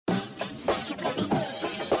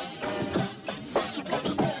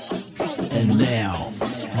And now,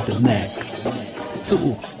 the next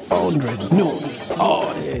 200 new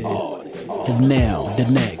artists. And now, the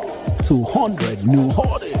next 200 new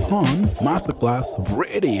artists on Masterclass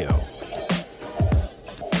Radio.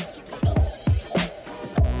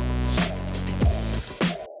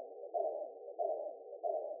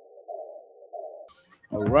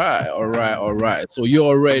 All right. So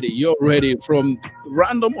you're ready from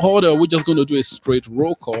random order. We're just going to do a straight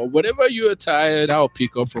roll call. Whenever you're tired, I'll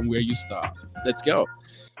pick up from where you start. Let's go.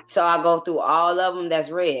 So I go through all of them that's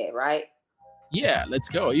red, right? Yeah, let's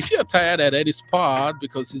go. If you're tired at any spot,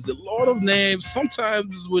 because it's a lot of names,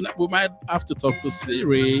 sometimes we might have to talk to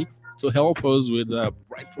Siri to help us with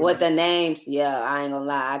with the names. Yeah, I ain't gonna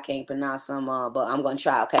lie, I can't pronounce some, but I'm gonna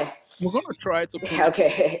try. Okay. We're gonna try to.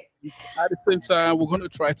 Okay. At the same time, we're gonna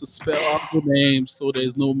try to spell out the names so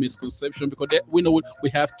there's no misconception, because we know we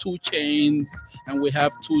have 2 chains and we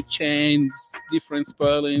have 2 chains, different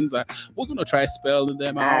spellings. We're gonna try spelling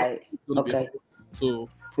them out. All right. Okay. To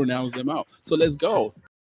pronounce them out. So let's go.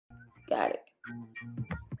 Got it.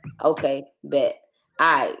 Okay, bet.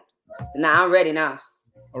 All right. Now I'm ready now.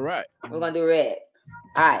 All right. We're gonna do red.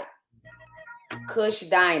 All right. Kush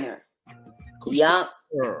Diner. Young.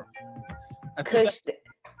 Kush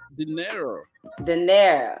Dinero.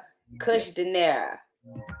 Kush Dinero.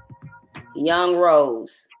 Young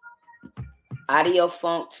Rose. Audio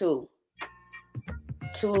Funk 2.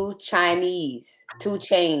 2 Chinese. 2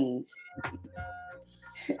 Chains.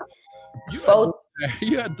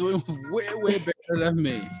 You are doing way better than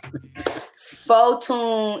me.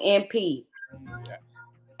 Photon MP. Yeah.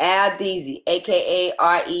 Al Deezy, aka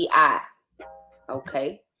REI.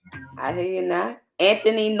 Okay. I hear you now.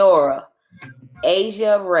 Anthony Nora.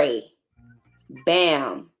 Asia Ray.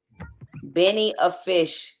 Bam. Benny a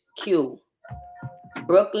Fish Q.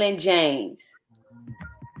 Brooklyn James.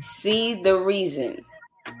 See the Reason.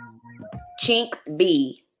 Chink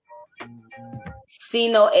B.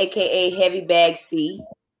 Sino, aka Heavy Bag C.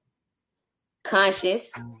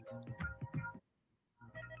 Conscious.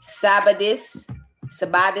 Sabadis,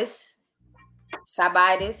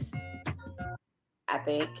 I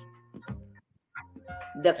think.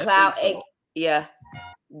 The Cloud,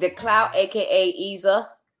 The Cloud, aka Isa.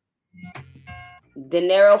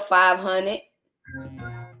 Dinero 500.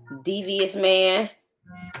 Devious Man.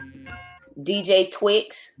 DJ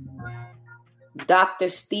Twix. Dr.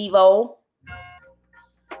 Steve-O.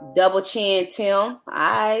 Double Chin Tim. All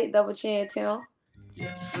right, Double Chin Tim.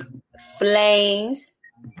 Flames.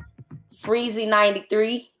 Freezy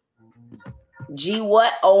 93. G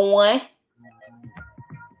What 01.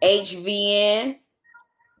 HVN.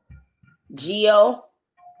 Geo.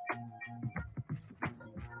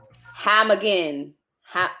 Hamagan.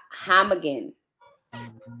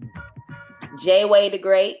 J Way the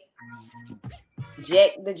Great.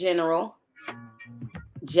 Jack the General.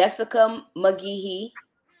 Jessica McGehee.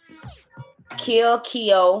 Kill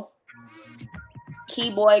Keo.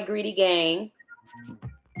 Keyboy Greedy Gang.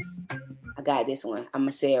 I got this one. I'm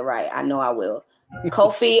gonna say it right. I know I will.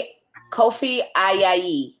 Kofi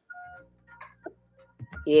Ayayi.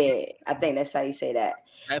 Yeah, I think that's how you say that.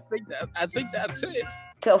 I think that's it.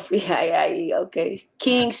 Kofi Ayayi. Okay.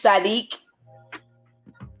 King Sadiq.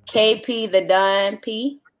 KP the Don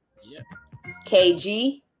P. Yeah.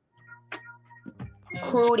 KG.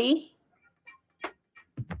 Crudy.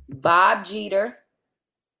 Bob Jeter.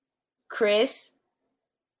 Chris.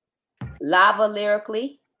 Lava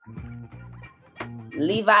Lyrically.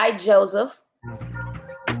 Levi Joseph.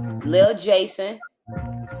 Lil Jason.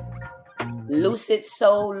 Lucid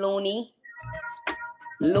Soul Looney.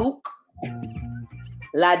 Luke.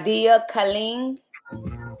 Ladia Kaling.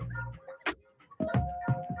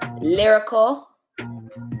 Lyrical.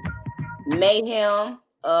 Mayhem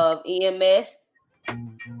of EMS.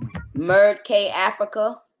 Murd K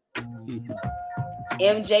Africa.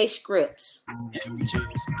 MJ Scripts.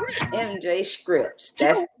 MJ Scripts.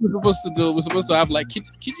 That's what we're supposed to do. We're supposed to have like, can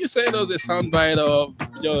you send us a soundbite of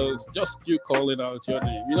just you calling out your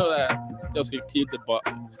name? You know that? Just hit the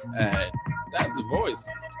button, and that's the voice.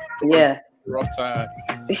 Yeah. Rough time.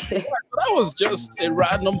 That was just a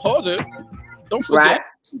random order. Don't forget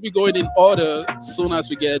to be going in order as soon as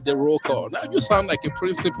we get the roll call. Now you sound like a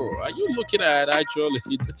principal. Are you looking at actually?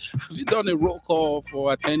 Have you done a roll call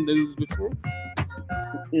for attendance before?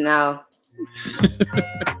 No.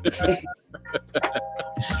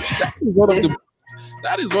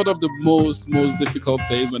 That is one of the most difficult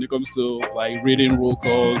things when it comes to like reading roll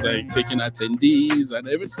calls, like taking attendees and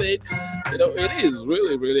everything. You know, it is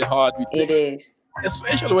really, really hard. It is.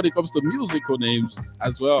 Especially when it comes to musical names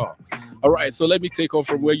as well. All right, so let me take off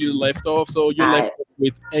from where you left off. So you left off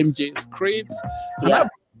with MJ Scripts. Yeah.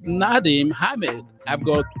 Nadim Hamid. I've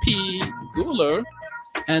got P. Guler.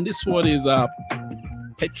 And this one is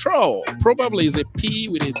Petrol. Probably is a P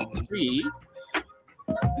with a 3.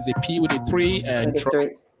 Is a P with a 3 and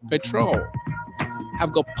Petrol.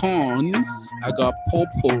 I've got Pons. I got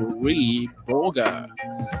Popori Boga.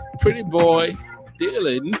 Pretty Boy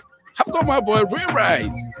Dylan. I've got my boy Real Rise.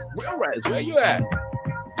 Real Rise, where you at?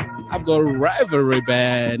 I've got Rivalry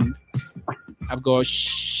Band. I've got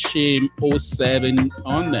Shim 07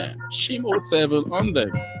 on them. Shim 07 on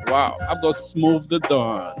them. Wow. I've got Smooth the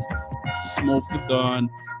Dawn. Smooth the Dawn.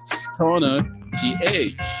 Stoner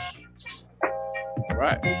GH. All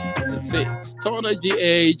right. That's it. Stoner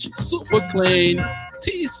GH. Super Clean.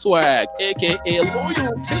 T-Swag, a.k.a.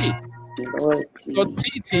 Loyalty. Got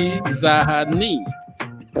TT Zahani.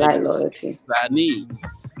 Like Loyalty. Zahani.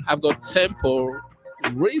 I've got Tempo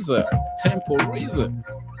Razor.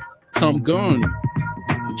 Tom Gunn.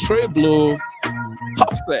 Trey Blue.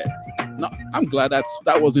 Offset. No, I'm glad that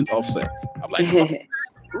wasn't Offset. I'm like,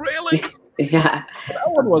 really? Yeah. That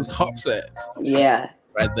one was Offset. Yeah.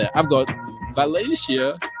 Right there. I've got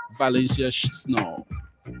Valencia Snow.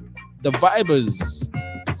 The Vibers,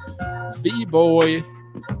 V-Boy,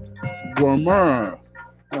 Gourmet.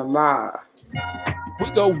 We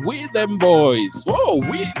go With Them Boys. Whoa,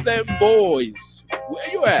 With Them Boys.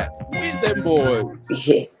 Where you at? With Them Boys.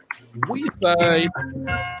 Yeah. We say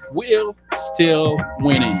we're still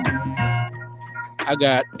winning. I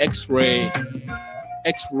got X-Ray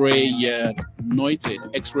Anointed.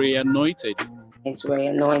 X-Ray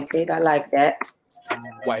Anointed. I like that.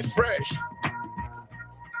 White Fresh.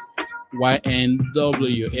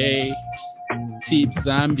 YNWA, Team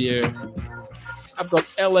Zambia. I've got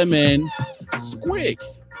LMN, Squig,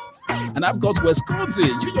 and I've got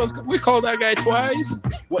Wisconsin. We call that guy twice,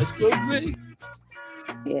 Wisconsin.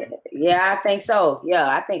 Yeah, I think so. Yeah,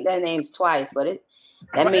 I think that name's twice, but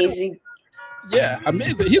that means he. Yeah,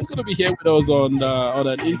 amazing. He's gonna be here with us on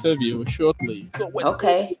an interview shortly. So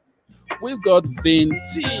okay, we've got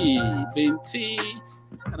Vinti,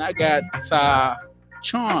 and I got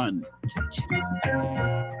Chon.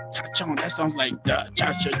 Tachon, that sounds like the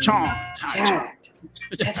Cha-cha-chon.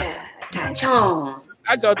 Tachon.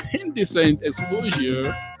 I got Indecent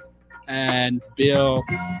Exposure and Bill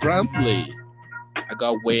Brantley. I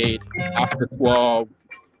got Wade After 12.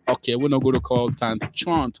 Okay, we're not going to call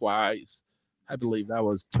Tachon twice. I believe that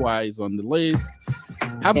was twice on the list.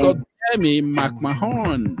 I've got Demi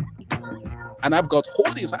McMahon. And I've got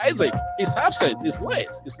Otis Isaac. He's absent. He's late.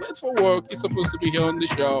 He's late for work. He's supposed to be here on the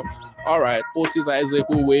show. All right. Otis Isaac,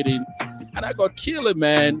 we're waiting. And I got Killer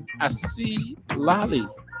Man. I see Lally.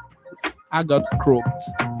 I got Crooked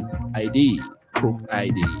ID.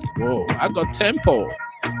 Whoa. I got Tempo.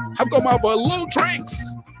 I've got my boy Lil Tricks.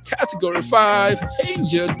 Category 5.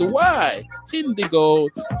 Angel Dwight. Indigo.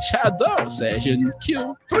 Shadow Session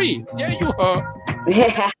Q3. Yeah, you are.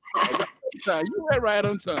 You were right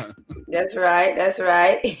on time. That's right.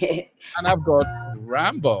 And I've got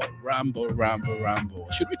Rambo.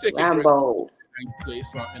 Should we take Rambo a break and play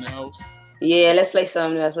something else? Yeah, let's play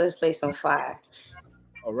something else. Let's play some fire.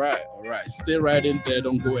 All right. Stay right in there.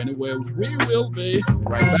 Don't go anywhere. We will be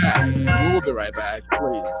right back.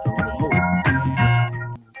 Please don't move.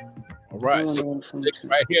 All right. So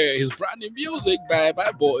right here is brand new music by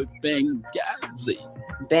my boy Benghazi.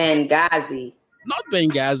 Not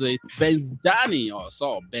Benghazi, Benzani or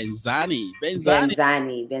so. Benzani.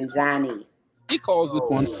 He calls it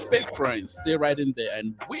one Fake Friends. Stay right in there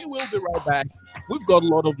and we will be right back. We've got a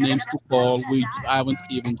lot of names to call. We haven't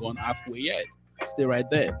even gone halfway yet. Stay right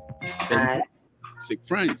there. All right. Fake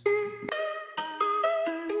Friends.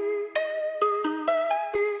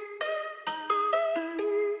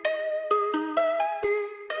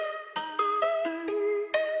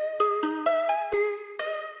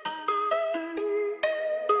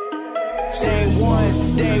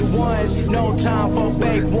 Day ones, no time for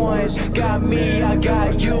fake ones. Got me, I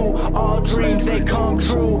got you. All dreams, they come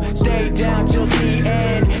true. Stay down till the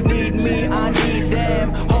end. Need me, I need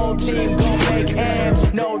them. Whole team gon' make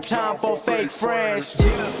M's. No time for fake friends.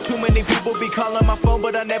 Too many people be calling my phone,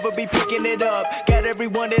 but I never be picking it up. Got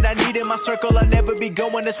everyone that I need in my circle. I never be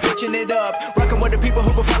going and switching it up. Rocking with the people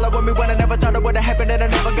who been following me when I never thought it would've happened and I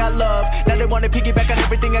never got love. Now they wanna piggyback on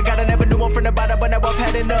everything I got. I never knew one from the bottom, but now I've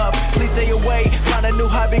had enough. Please stay away. Find a new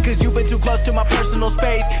hobby, cause you've been too close to my personal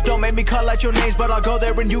space. Don't make me call out your names, but I'll go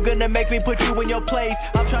there and you gonna make me put you in your place.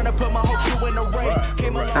 I'm trying to put my whole crew in a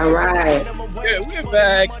race. All right. Yeah, we're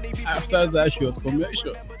back after that short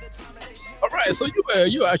commercial. All right, so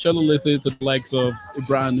you actually listen to the likes of a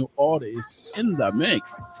brand new artist in the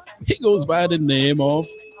mix. He goes by the name of,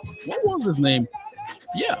 what was his name?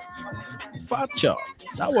 Yeah, Fat Chop.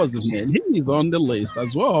 That was his name. He is on the list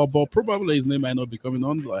as well, but probably his name might not be coming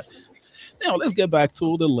on the list. Now let's get back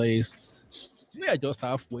to the list. We are just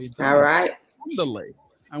halfway down All right. on the list,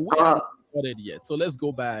 and we haven't started yet. So let's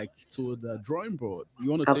go back to the drawing board. You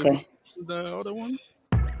want to take the other one?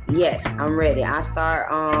 Yes, I'm ready. I start.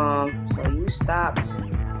 So you stopped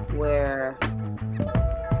where?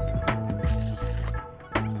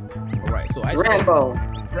 All right. So I Rambo.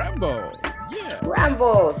 Rambo. Yeah.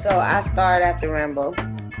 Rambo. So I start after Rambo.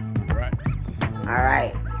 Right. All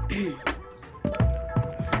right.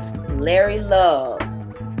 Larry Love.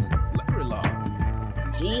 Larry Love.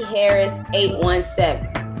 G Harris 817.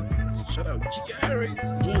 Shout out G Harris.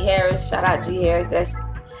 G Harris. Shout out G Harris. That's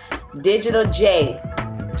Digital J.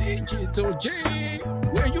 Digital J.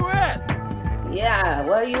 Where you at? Yeah,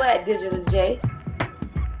 where you at, Digital J?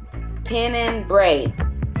 Pen and Bray.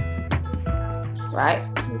 Right?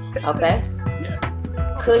 Okay. Yeah.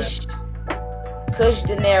 Kush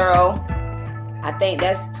De Niro. I think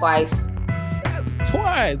that's twice. That's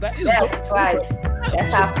twice. That's twice.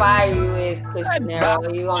 That's how fire you is, Kush De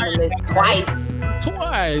Niro. You on the list twice.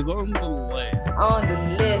 Twice on the list. On the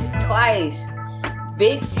list twice.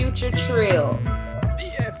 Big Future Trill.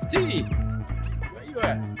 BFT. Where you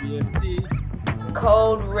at? BFT.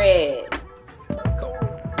 Code Red.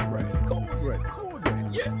 Code Red.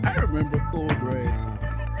 Yeah, I remember Code Red.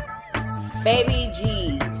 Fabi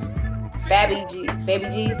G's.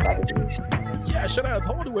 Yeah, shout out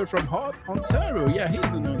all the way from Ontario. Yeah,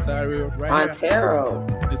 he's in Ontario, right? Ontario.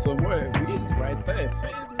 It's somewhere. He's right there.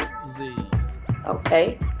 Fabi Z.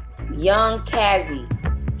 Okay. Young Kazi.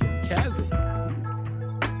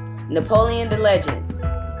 Napoleon the Legend.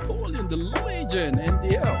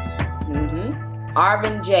 NDL.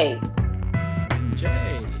 Arvin J. J.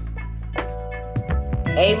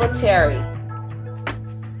 Ava Terry.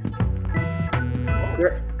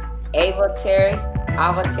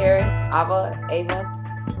 Ava.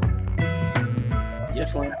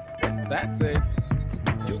 Yes, one. That's it.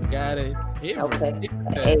 You got it. Okay.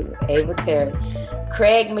 Ava Terry.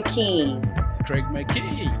 Craig McKean.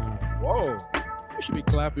 Whoa. We should be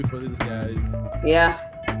clapping for these guys. Yeah.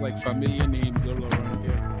 Like familiar names all around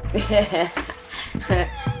here.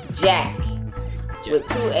 Jack. With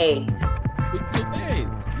 2 A's.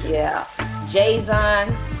 Yeah.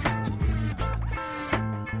 Jason.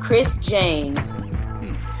 Chris James.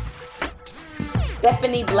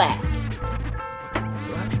 Stephanie Black.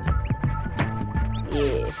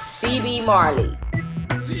 Yeah. CB Marley.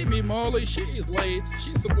 She is late.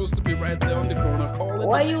 She's supposed to be right there on the corner calling.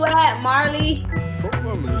 Where you at, Marley?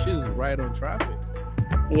 Probably. She's right on traffic.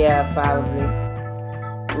 Yeah, probably.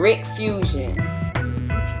 Rick Fusion.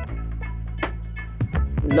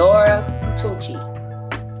 Laura Tucci.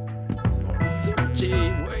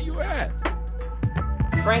 Where you at?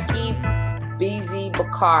 Frankie Beezy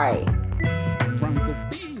Bakari.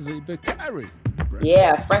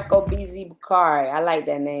 Yeah, Franco Beezy Bakari. I like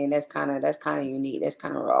that name. That's kind of unique. That's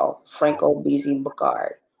kind of raw. Franco Beezy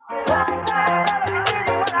Bakari.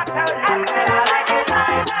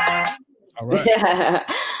 All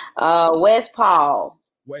right. Wes Paul.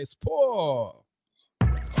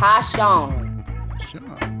 Tashawn.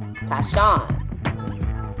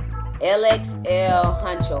 LXL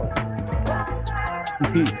Huncho.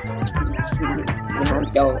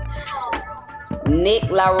 Nick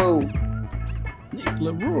LaRue.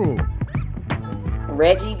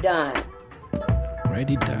 Reggie Dunn.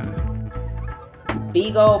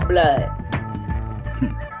 Bigo Blood.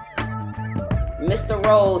 Mr.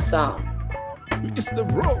 Roll Some.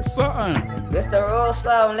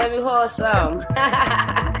 Let me hold some.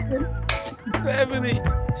 70.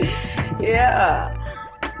 Yeah.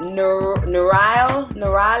 Nurali.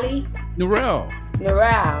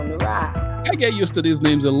 I get used to these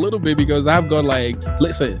names a little bit because I've got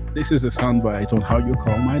listen, this is a soundbite on how you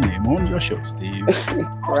call my name on your show, Steve.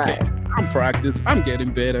 Right. Okay, I'm practiced. I'm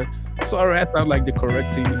getting better. Sorry, I sound like the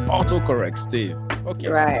correcting autocorrect, Steve. Okay.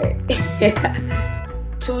 Right.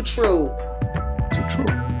 Too True.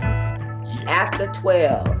 Yeah. After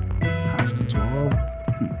 12.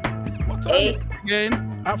 What time is it again?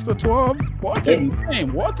 After 12? What a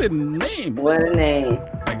name. What a name.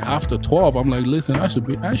 Like after 12, I'm like, listen, I should,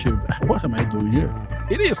 what am I doing here?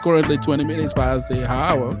 It is currently 20 minutes past the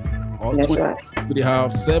hour. That's right. To the hour,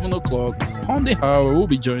 7 o'clock. On the hour, we'll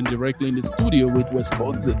be joined directly in the studio with West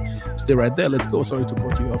Coast. Stay right there. Let's go. Sorry to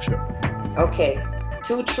cut you off, sure. Okay.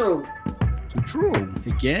 Too True.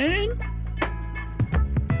 Again?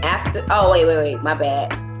 After, oh, wait. My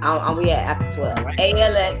bad. We at after 12. Right.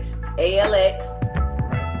 ALX.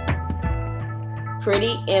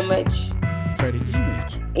 Pretty Image.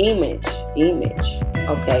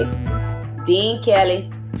 Okay. Dean Kelly.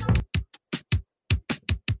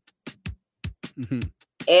 Mhm.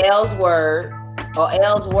 Ellsworth or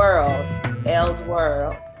Ellsworld.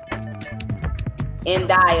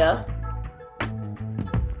 Ndaya.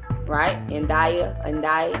 Right? Ndaya.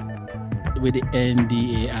 With the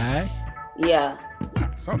NDAI. Yeah.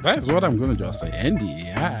 So that's what I'm gonna just say.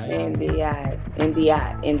 NDAI.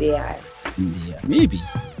 NDI. Yeah, maybe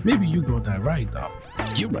you got that right though.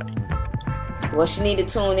 You're right. Well, she need to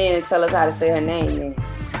tune in and tell us how to say her name then.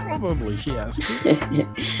 Probably she has to.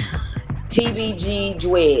 TBG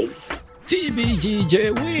Dwig. TBG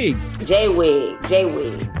J-Wig.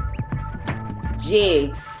 J-Wig.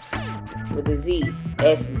 Jigs with a Z.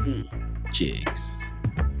 S-Z. Jigs.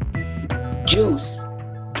 Juice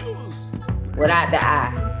without the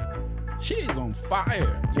I. She's on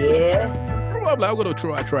fire. Yeah. Probably I'm gonna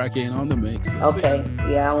throw a track in on the mix. Let's Okay.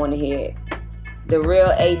 Yeah, I want to hear it. The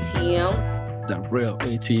Real ATM. The Real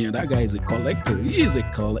ATM. That guy is a collector. He is a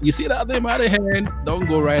collector. You see that name out of hand? Don't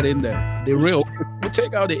go right in there. The Real. We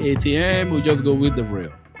take out the ATM. We just go with the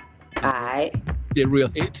Real. All right. The Real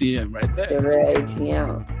ATM right there. The Real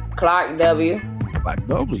ATM. Clark W. Like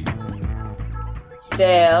W.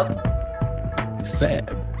 Seb.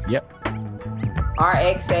 Yep.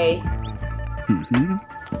 RXA. Mm-hmm.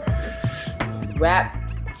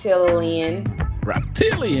 Reptilian.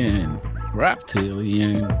 All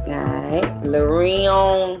right.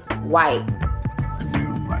 Larion White.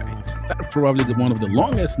 That's probably one of the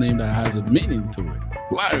longest names that has a meaning to it.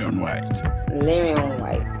 Larion White.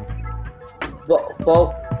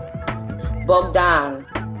 Bogdan.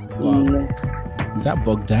 Wow. Is that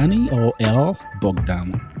Bogdani or L?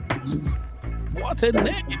 Bogdan. What a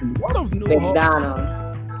name. What of new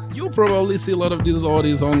Bogdano. You probably see a lot of these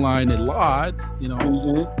artists online a lot, you know.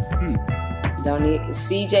 Mm-hmm. Don't need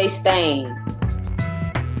CJ Stain.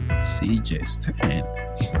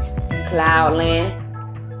 Cloudland.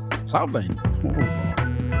 Oh.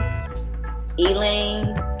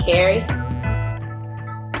 Elaine Carey.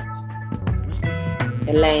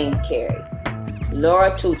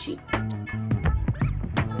 Laura Tucci.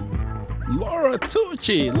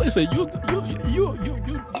 Listen, you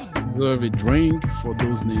deserve a drink for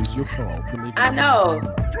those names you call. I know.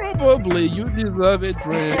 Probably you deserve a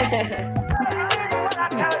drink.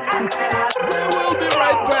 We will be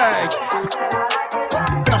right back.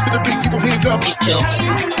 Bounce to the beat, people hands up.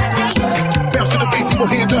 Bounce to the beat, people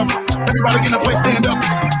hands up. Everybody in the place stand up.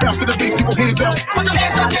 Bounce to the beat, people hands up. Put your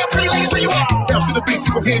hands up there, pretty ladies, where you are. Bounce to the beat,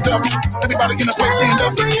 people hands up. Everybody in the place stand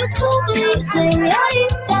up. You coolly sing, I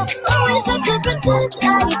need that. Always I could pretend I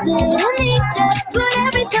didn't need that, but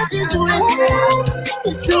every touch is real.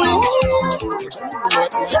 It's true.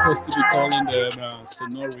 Like us to be calling them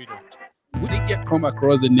Senorita. We didn't come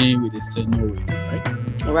across the name with a Senorita,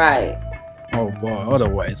 right? Right. Oh boy,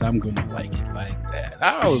 otherwise I'm gonna like it like that.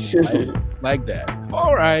 I was like that.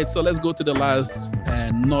 All right, so let's go to the last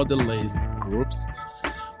and not the least groups.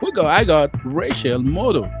 I got Rachel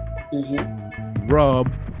Moto, Rob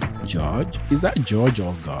George. Is that George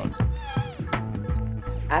or God?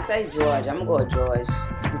 I say George. I'm gonna go with George.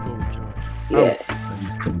 You go with George. Yeah.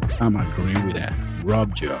 I'm agreeing with that.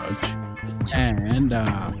 Rob George and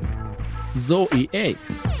Zoe 8,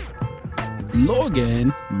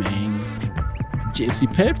 Logan Meng, JC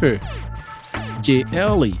Pepper, J.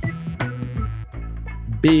 Ellie,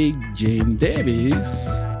 Big Jane Davis,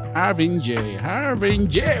 Harvin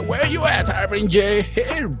J. Where you at, Harvin J?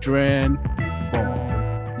 Adrian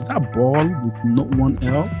Ball. Is that Ball with no one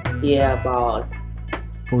L? Yeah, Ball.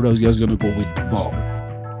 Or those guys gonna go with Ball?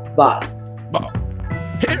 Ball.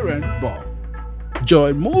 Aaron Ball.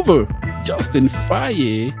 Joy Mover, Justin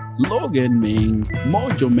Faye, Logan Ming,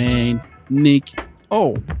 Mojo Man, Nick.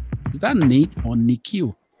 Oh, is that Nick or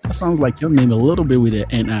Nick-U? That sounds like your name a little bit with an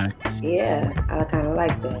N-I. Yeah, I kind of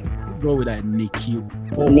like that. Go with that Nick-U.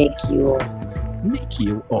 Oh. Nick-U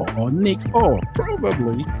or Nick. Oh,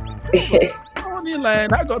 probably. Tony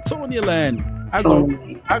Land. I got Tony Land.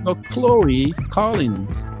 I got Chloe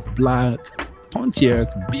Collins, Black,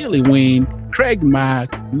 Pontiac, Billy Wayne, Craig Mack,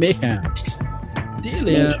 Mayhem,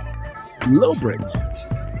 Delia, Lowbridge.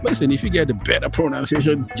 Listen, if you get the better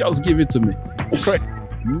pronunciation, just give it to me. Craig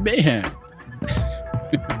Mayhem,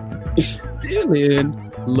 Dylan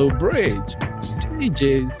Lowbridge,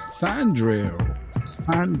 DJ Sandra,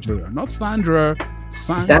 not Sandra.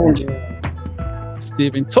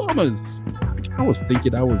 Stephen Thomas. I was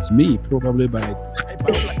thinking that was me, probably by type. I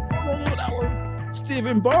was like, no, that was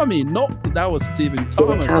Stephen Barmy. No, that was Stephen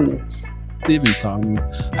Thomas. Stephen Thomas.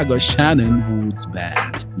 I got Shannon Woods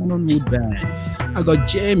Band. I got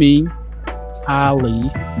Jamie Ali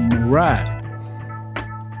Murad.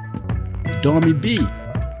 Domi B.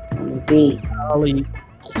 B.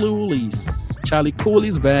 Charlie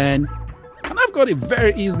Cooley's band. And I've got a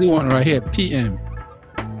very easy one right here, PM.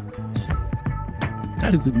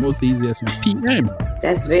 That is the most easiest one, PM.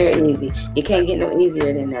 That's very easy. You can't get no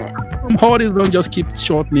easier than that. Some artists don't just keep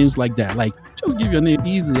short names like that. Like, just give your name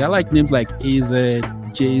easy. I like names like AZ,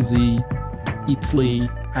 Jay-Z, Italy,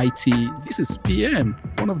 IT. This is PM.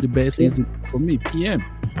 One of the best easy for me, PM.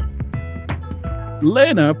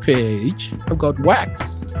 Lena Page. I've got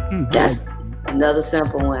Wax. That's another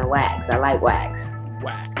simple one, Wax. I like Wax.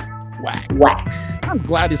 Wax. I'm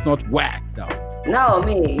glad it's not Whack, though. No,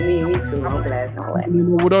 me too. I'm glad it's not Whack.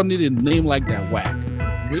 We don't need a name like that, Whack.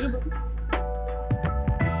 Really?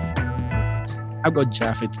 I've got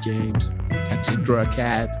Japheth James, Cathedral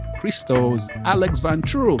Cat, Christos, Alex Van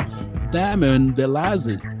True, Damon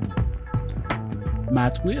Velazzi,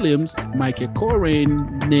 Matt Williams, Michael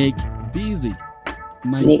Corin, Nick Beasy.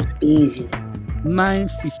 Nick Beasy.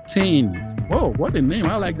 915. Whoa, what a name.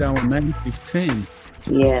 I like that one, 915.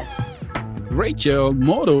 Yeah. Rachel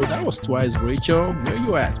Moto, that was twice Rachel. Where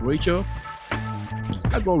you at, Rachel?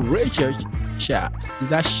 I got Rachel Sharps. Is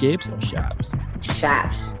that Shapes or Sharps?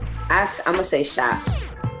 Shops. I'm gonna say Shops.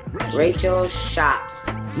 Rachel Shops.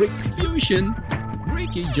 Rick Fusion,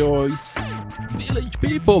 Ricky Joyce, Village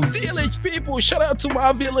People. Shout out to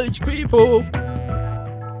my Village People.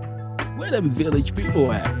 Where them Village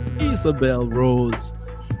People at? Isabel Rose.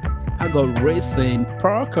 I got Racing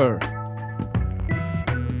Parker.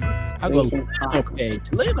 I got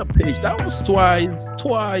Lena Page. That was twice.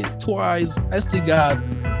 I still got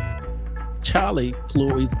Charlie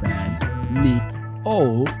Chloe's band, Nick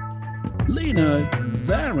O, Lena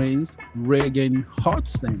Zarins, Reagan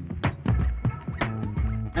Hodgson.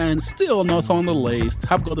 And still not on the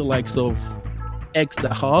list, I've got the likes of X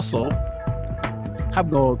the Hustle. I've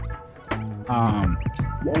got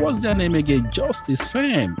what was their name again? Justice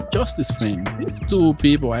Fame. These two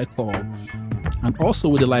people I call. And also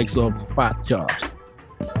with the likes of Fat Jobs.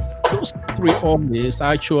 Those three artists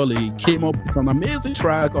actually came up with an amazing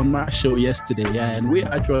track on my show yesterday, and we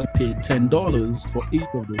actually paid $10 for each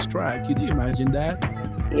of those tracks. Could you imagine that?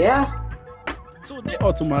 Yeah. So they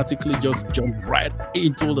automatically just jump right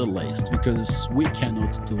into the list because we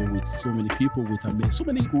cannot do with so many people with so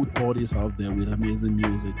many good artists out there with amazing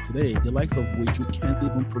music today, the likes of which we can't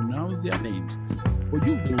even pronounce their names. But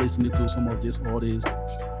you've been listening to some of these artists.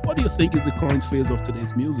 What do you think is the current phase of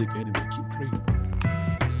today's music anyway, Q3?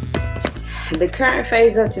 The current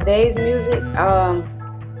phase of today's music, I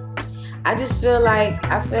feel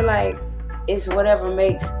like it's whatever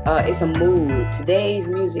makes it's a mood. Today's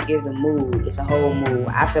music is a mood. It's a whole mood.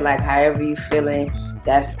 I feel like however you feeling,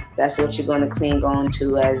 that's what you're gonna cling on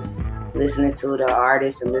to as listening to the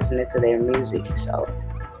artist and listening to their music. So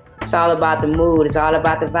it's all about the mood. It's all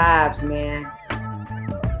about the vibes, man.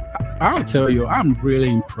 I'll tell you, I'm really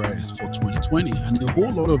impressed for 2020, and a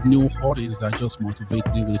whole lot of new artists that just motivate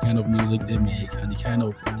me with the kind of music they make and the kind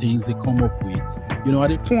of things they come up with. You know, at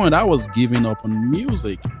a point, I was giving up on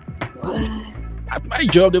music. At my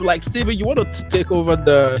job, they were like, Steven, you want to take over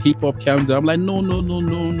the hip hop countdown? I'm like, no.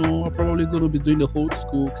 I'm probably going to be doing the old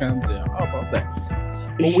school countdown. How about that?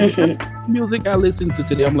 But with the music I listen to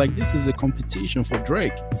today, I'm like, this is a competition for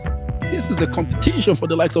Drake. This is a competition for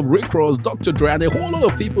the likes of Rick Ross, Dr. Dre, and a whole lot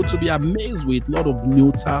of people to be amazed with. A lot of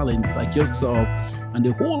new talent like yourself, and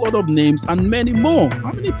a whole lot of names, and many more.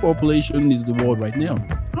 How many population is the world right now?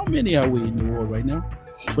 How many are we in the world right now?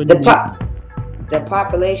 The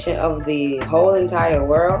population of the whole entire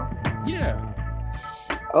world? Yeah.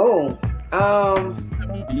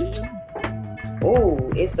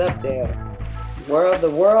 It's up there.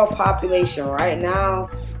 The world population right now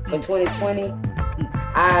for 2020.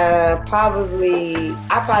 I probably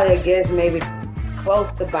guess maybe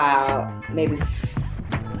close to about maybe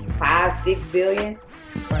 5-6 billion.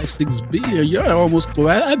 5-6 billion. You're almost close.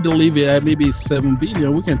 I believe it. Maybe 7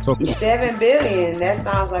 billion. We can talk. 7 billion. That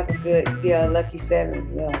sounds like a good lucky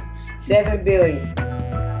 7. Yeah, 7 billion.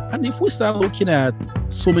 And if we start looking at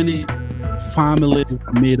so many families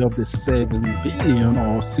made of the 7 billion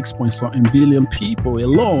or 6-point-something billion people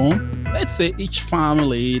alone, let's say each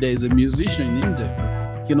family there's a musician in there.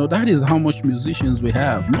 You know, that is how much musicians we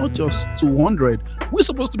have, not just 200. We're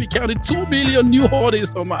supposed to be counting 2 million new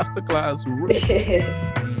artists on Masterclass.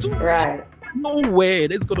 Right. No way.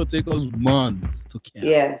 That's going to take us months to count.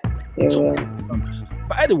 Yeah, it will.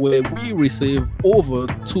 By the way, we receive over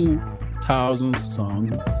 2,000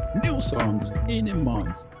 songs, new songs in a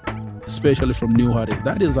month, especially from new artists.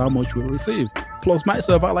 That is how much we receive. Plus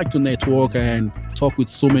myself, I like to network and talk with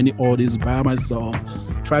so many artists by myself,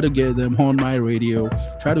 try to get them on my radio,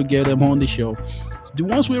 try to get them on the show. The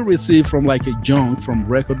ones we receive from like a junk from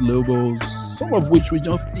record labels, some of which we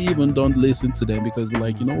just even don't listen to them because we're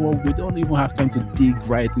like, you know what, we don't even have time to dig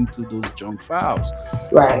right into those junk files.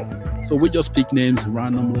 Right. So we just pick names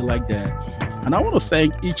randomly like that. And I want to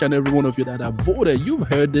thank each and every one of you that have voted. You've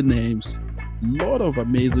heard the names, a lot of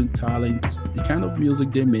amazing talent, the kind of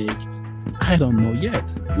music they make. I don't know yet.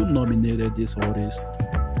 You nominated this artist.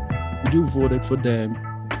 You voted for them.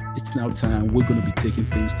 It's now time. We're going to be taking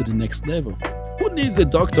things to the next level. Who needs a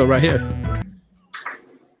doctor right here?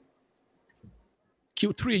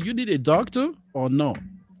 Q3, you need a doctor or no?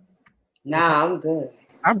 Nah, I'm good.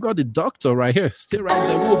 I've got the doctor right here. Stay right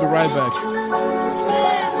there. We'll be right back.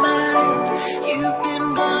 You've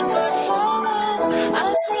been gone for so long.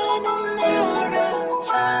 I'm running out of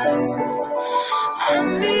time.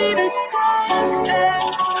 I need a doctor.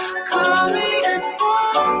 Call me a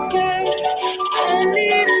doctor. I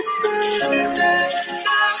need a doctor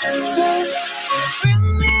to bring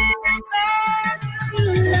me back to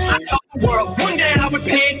life. I told the world one day I would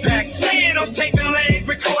pay it back. Say it on tape and let it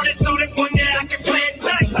record it so that one day I can play it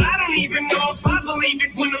back. But I don't even know if I believe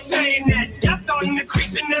it when I'm saying that. I'm starting to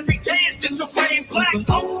creep in every day. It's just so gray and black.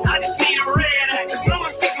 Oh, I just need a red act. Cause no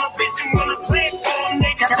one sees my vision when I play it for them.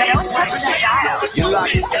 They just say, don't touch that dial. You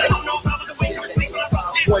like it. I don't know if I was awake or asleep when I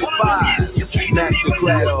wrote this. 0.5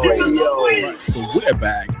 Masterclass Radio. So we're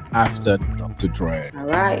back after Dr. Dre. All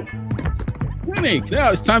right. Winnie,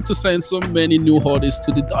 now it's time to send so many new artists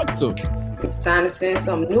to the doctor. It's time to send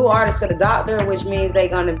some new artists to the doctor, which means they're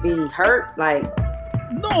going to be hurt. Like,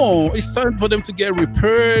 no, it's time for them to get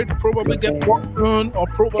repaired, probably get work done, or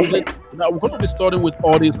probably now we're going to be starting with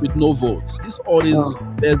artists with no votes. These artists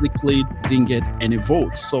basically didn't get any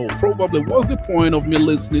votes. So probably what's the point of me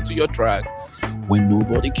listening to your track when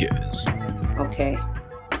nobody cares? Okay.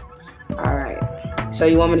 All right. So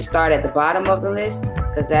you want me to start at the bottom of the list?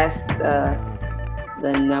 Because that's the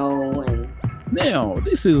no and... Now,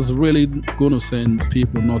 this is really going to send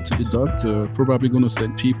people not to the doctor, probably going to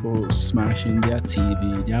send people smashing their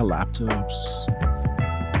TV, their laptops.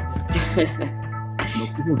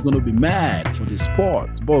 People are going to be mad for this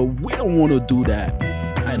sport, but we don't want to do that.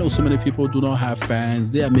 I know so many people do not have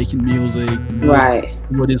fans. They are making music. Right.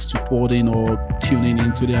 Nobody's supporting or tuning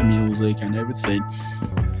into their music and everything.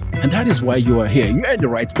 And that is why you are here. You're in the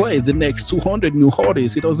right place. The next 200 new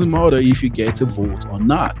artists, it doesn't matter if you get a vote or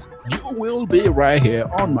not. You will be right here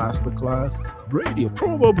on Masterclass Radio.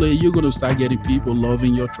 Probably you're going to start getting people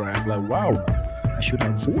loving your track. Like, wow, I should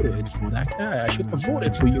have voted for that guy. I should have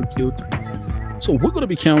voted for your Q3. So we're going to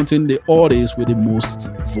be counting the artists with the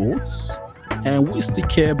most votes. And we still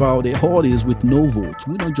care about the artists with no votes.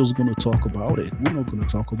 We're not just going to talk about it. We're not going to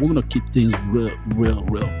talk. We're going to keep things real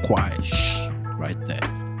quiet. Shh, right there.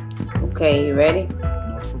 Okay, you ready?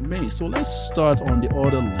 Not for me. So let's start on the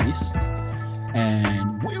order list.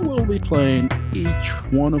 And we will be playing each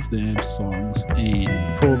one of them songs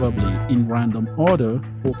probably in random order.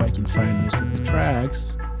 Hope I can find most of the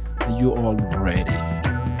tracks. Are you all ready?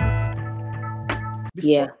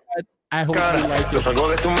 Yeah. I hope you like it. Salgo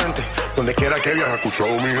de tu mente, donde quiera que viajes, escucho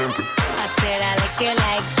mi gente. I said I like it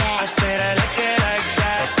like that. I said I like it like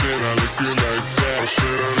that. I said I like it like that. I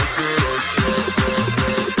said I like it like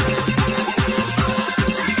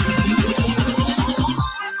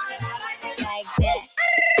Like that.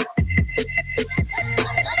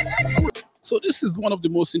 So this is one of the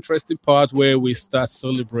most interesting parts where we start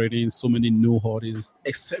celebrating so many new artists,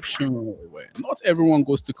 exceptional way. Not everyone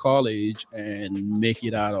goes to college and make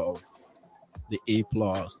it out of the A+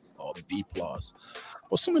 or B+. But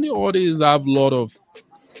so many artists have a lot of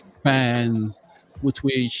fans with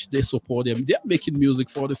which they support them. They're making music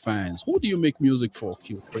for the fans. Who do you make music for,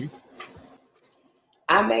 Q3?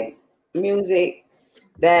 I make music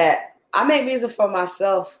for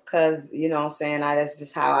myself because, you know what I'm saying, that's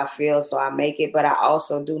just how I feel, so I make it. But I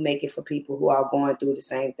also do make it for people who are going through the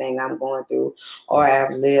same thing I'm going through, or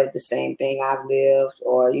have lived the same thing I've lived,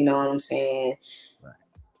 or, you know what I'm saying.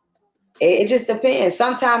 It just depends.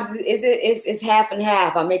 Sometimes it's half and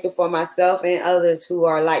half. I make it for myself and others who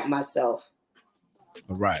are like myself.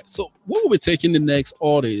 All right. So we will be taking the next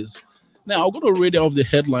artists. Now, I'm going to read off the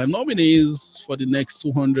headline nominees for the next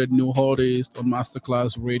 200 new artists on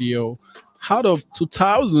Masterclass Radio. Out of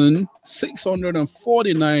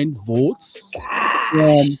 2,649 votes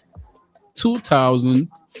from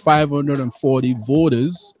 2,540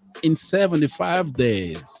 voters in 75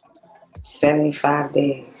 days. 75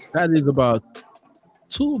 days. That is about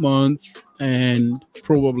 2 months and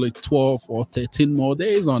probably 12 or 13 more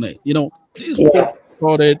days on it. You know, this was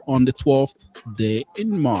started on the 12th day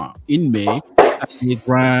in May at the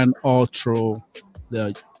Grand Ultra,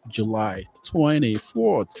 the July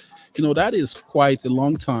 24th. That is quite a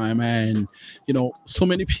long time. And so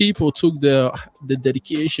many people took the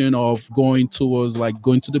dedication of going towards, like,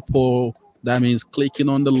 going to the poll. That means clicking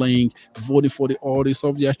on the link, voting for the artist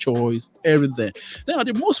of their choice, everything. Now,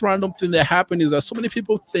 the most random thing that happened is that so many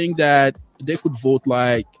people think that they could vote,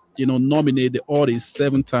 like, nominate the artist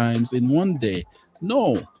 7 times in one day.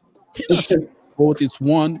 No, vote is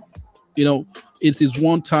one. It is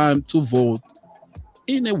one time to vote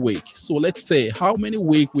in a week. So let's say how many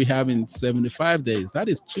weeks we have in 75 days. That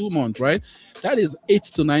is 2 months, right? That is 8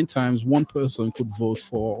 to 9 times one person could vote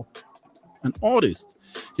for an artist.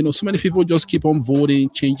 So many people just keep on voting,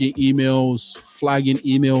 changing emails, flagging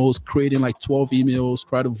emails, creating like 12 emails,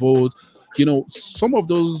 try to vote. Some of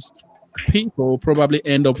those people probably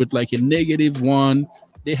end up with like a -1.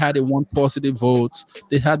 They had a 1 positive vote.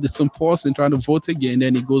 They had the same person trying to vote again.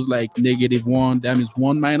 Then it goes like -1. That means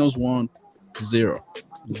 1 minus 1, 0.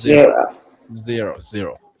 0. 0.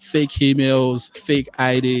 0. Fake emails, fake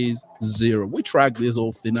IDs, 0. We track this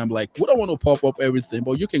whole thing. I'm like, we don't want to pop up everything,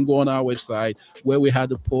 but you can go on our website where we had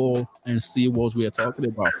the poll and see what we are talking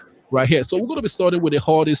about right here. So we're going to be starting with the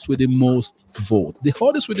artist with the most votes. The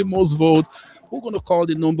artist with the most votes, we're going to call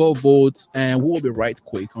the number of votes, and we'll be right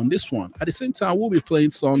quick on this one. At the same time, we'll be playing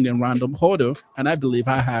song in random order, and I believe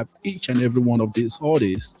I have each and every one of these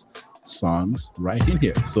artists' songs right in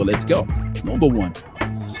here. So let's go. Number 1.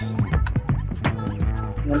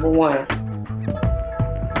 Number 1.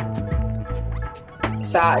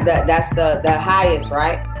 So that's the highest,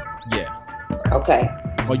 right? Yeah. Okay.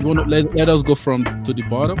 Or you want to let us go from to the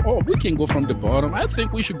bottom? Oh, we can go from the bottom. I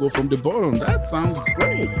think we should go from the bottom. That sounds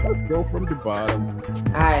great. Let's go from the bottom.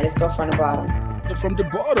 All right, let's go from the bottom. So from the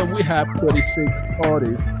bottom, we have 36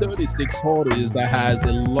 artists. 36 artists that has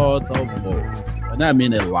a lot of votes. And I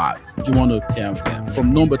mean a lot. You want to count them.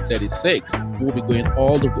 From number 36, we'll be going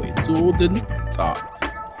all the way to the top.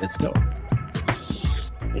 Let's go.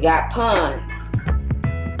 You got Pons.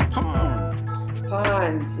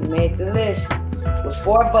 Pons made the list with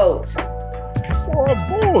 4 votes. 4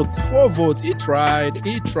 votes. 4 votes. He tried.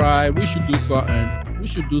 We should do something. We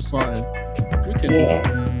can do something.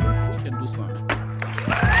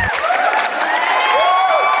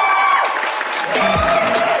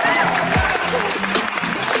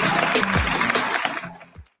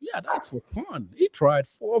 Yeah, that's for fun. He tried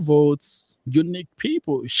 4 votes. Unique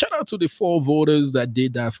people. Shout out to the 4 voters that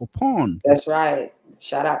did that for Pon. That's right.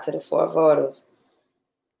 Shout out to the 4 voters.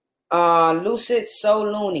 Lucid So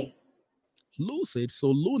Looney. Lucid So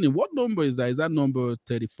Looney. What number is that? Is that number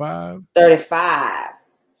 35? 35.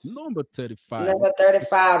 Number 35. Number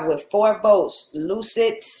 35 with 4 votes.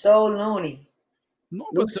 Lucid So Looney.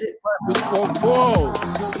 Number 35 with 4 votes.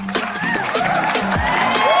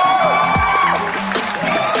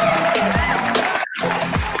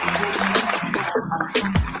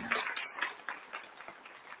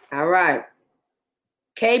 All right.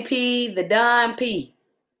 KP, the Don P.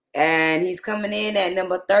 And he's coming in at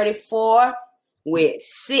number 34 with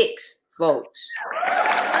 6 votes.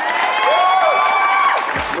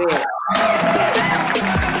 Good.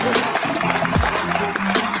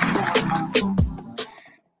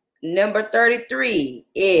 Number 33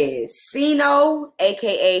 is Sino,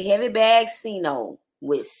 aka Heavy Bag Sino,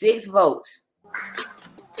 with 6 votes.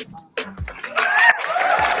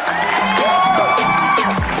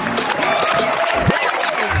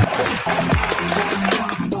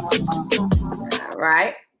 All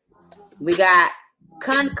right. We got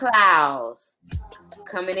Kun Clouds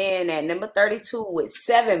coming in at number 32 with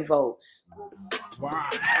 7 votes. Wow.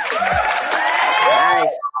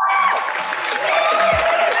 Nice.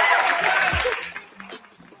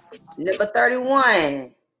 Number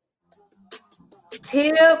 31,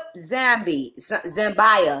 Tib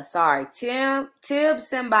Zambia. Sorry, Tib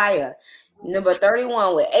Zambia. Number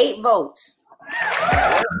 31 with 8 votes.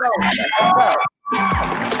 8 votes. That's what's up.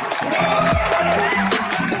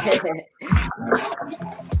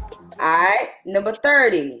 All right, number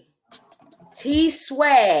 30, T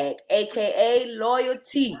Swag, aka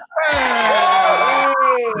Loyalty. Hey.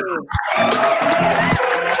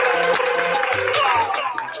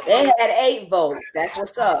 They had 8 votes. That's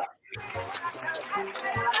what's up.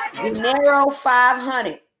 Dinero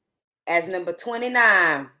 500 as number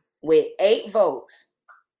 29 with 8 votes.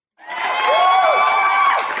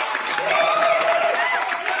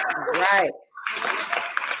 That's right.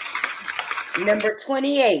 Number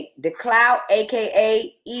 28, The Cloud,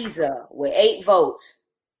 aka Iza, with 8 votes.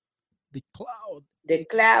 The Cloud. The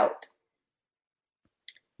Cloud.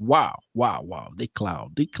 Wow. The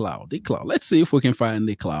Cloud. Let's see if we can find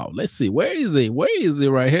The Cloud. Let's see. Where is it?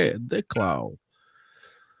 Right here? The Cloud.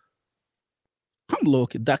 I'm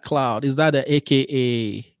looking. That Cloud. Is that the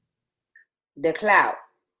AKA The Cloud,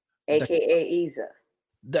 The- aka Eza.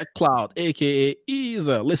 The Cloud, aka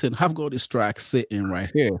Easer. Listen, I've got this track sitting right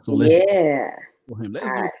here. So let's Yeah. do him. Let's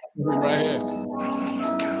All do right. him right here.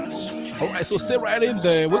 All right, so stay right in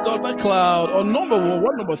there. We got The Cloud on number one.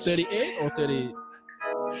 What number 38 or 30?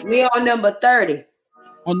 We on number 30.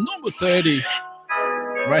 On number 30,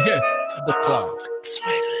 right here, The Cloud.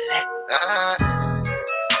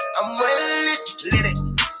 I'm waiting lit it.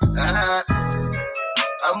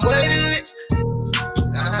 I'm waiting lit.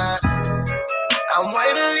 I'm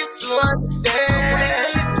waiting lit to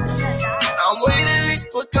understand. I'm waiting lit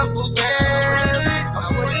for a couple grand.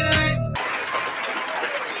 I'm waiting lit.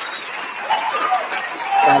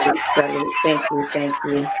 Salute. Thank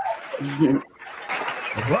you.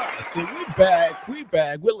 All right, so we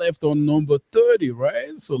back. We left on number 30,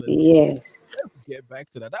 right? So Yes. let's get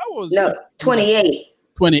back to that. That was No, 28.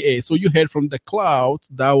 28. So you heard from The Cloud,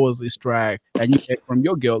 that was his track, and you heard from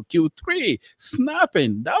your girl Q3,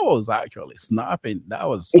 Snapping. That was actually snapping. That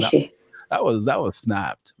was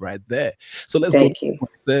snapped right there. So let's Thank go you. to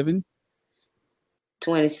 27.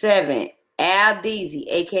 27. Al Deezy,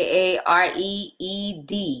 aka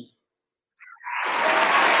REED.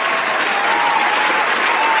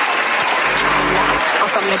 I'm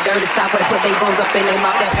from the dirty south, where they put their guns up in their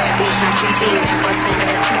mouth. That bad bitch, now she being that Mustang,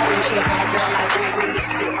 that she a bad girl like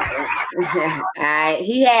Alright,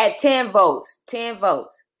 he had 10 votes. 10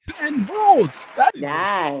 votes. 10 votes. That is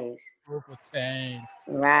Nice. over 10.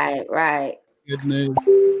 Right. Goodness.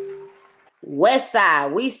 West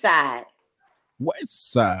Side, West Side.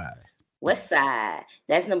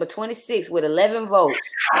 That's number 26 with 11 votes.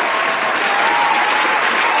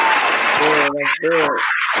 Good, that's good.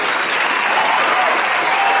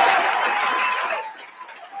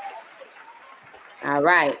 All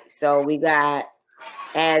right, so we got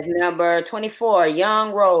as number 24,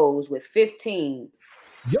 Young Rose with 15.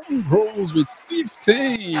 Young Rose with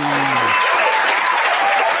 15.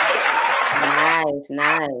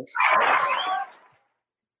 Nice.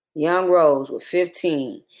 Young Rose with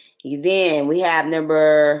 15. Then we have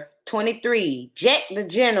number 23, Jack the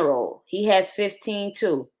General. He has 15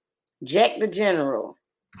 too. Jack the General.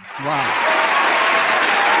 Wow.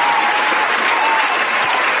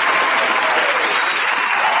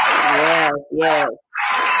 Yes.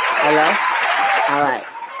 Hello? All right.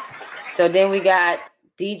 So then we got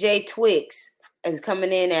DJ Twix is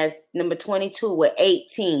coming in as number 22 with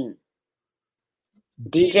 18.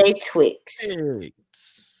 DJ Twix.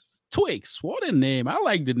 Twix, what a name! I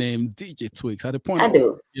like the name DJ Twix. At the point, I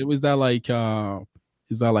do. Is that like a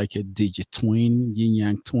DJ twin, yin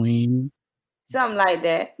yang twin? Something like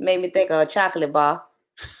that. Made me think of a chocolate bar.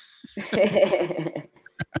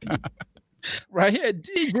 Right here,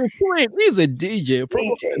 DJ Twin. He's a DJ. Probably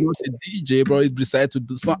not a DJ, bro. He decided to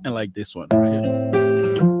do something like this one right here.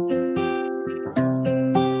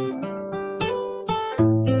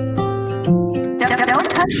 Don't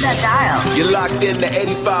touch that dial. You're locked in to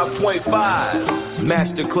 85.5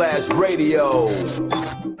 Masterclass Radio.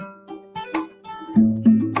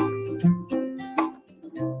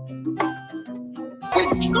 Wait,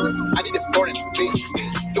 I need a foreign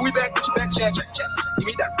bitch. Do we back, check. Give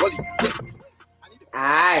me that rolling. All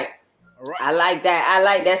right. I like that. I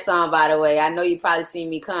like that song, by the way. I know you probably seen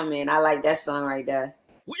me coming. I like that song right there.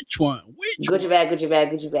 Which one? Gucci bag.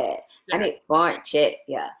 I need foreign check.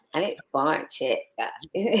 Yeah. I need foreign check. Yeah.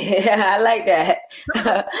 I like that.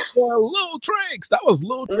 Little Tricks. That was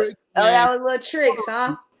Little Tricks. Oh, that was Little Tricks,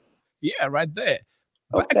 huh? Yeah, right there.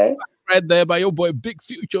 Okay. Right there by your boy Big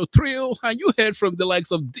Future Thrill. And you heard from the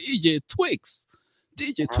likes of DJ Twix.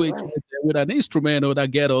 DJ Twix right there with an instrumental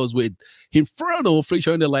that get us with Inferno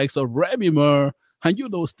featuring the likes of Remy Ma. And you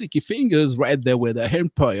know, Sticky Fingers right there with the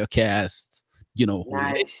Empire cast. You know,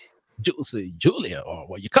 nice. Juicy Julia, or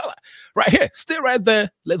what you call it. Right here. Stay right there.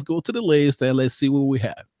 Let's go to the list and let's see what we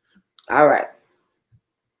have. All right.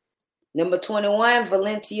 Number 21,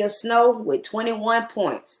 Valencia Snow with 21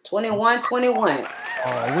 points. 21-21.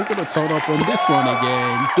 Oh, we're going to turn up on this one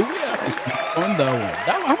again. Do we have to keep on that one?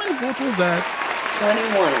 How many votes was that?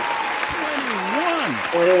 21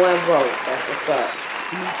 votes. That's what's up.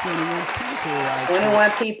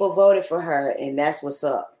 21 people voted for her, and that's what's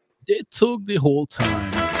up. They took the whole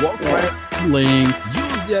time. Walk right the link,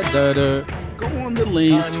 use their data, go on the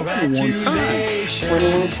link 21 times.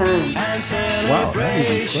 21 times. Wow, that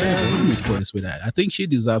is incredible. I'm impressed with that. I think she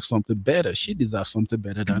deserves something better. She deserves something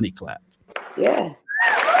better than a clap. Yeah.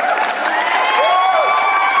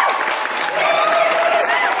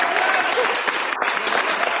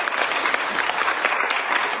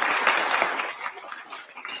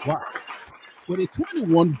 Wow. For the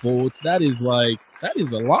 21 votes, that is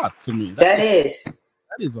a lot to me. That is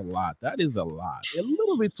is a lot. That is a lot. A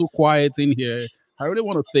little bit too quiet in here. I really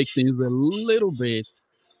want to take things a little bit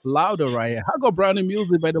louder right here. I got brand new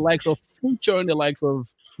music by the likes of Future and the likes of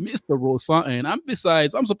Mr. Rosa. And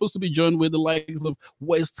besides, I'm supposed to be joined with the likes of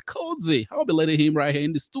West Cozy. I'll be letting him right here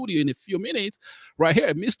in the studio in a few minutes. Right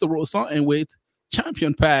here, Mr. Rosa and with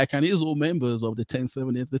Champion Pack and his old members of the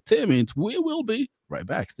 1070 Entertainment. We will be right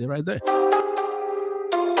back. Stay right there.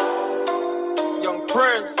 Young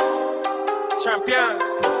Prince, Champion.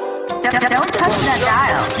 Don't touch that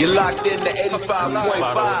dial. You're locked in to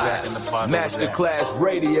 85.5 Masterclass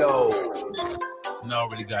Radio. And I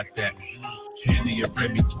already got that. Henny and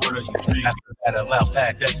Remy, what are you drinking? After that, a loud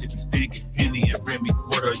pack, that shit be stinking. Henny and Remy,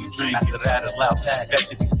 what are you drinking? After that, a loud pack, that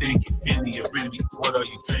shit be stinking. Henny and Remy, what are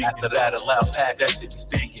you drinking? After that, a loud pack, that shit be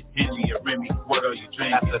stinking. Henny and Remy, what are you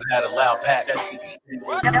drinking? After that, a loud pack, that shit be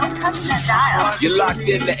stinking. Don't touch that dial. You're locked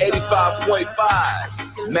in to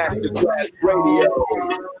 85.5 Masterclass Radio.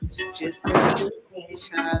 Just be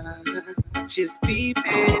patient. Just be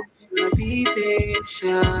patient. Be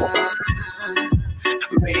patient.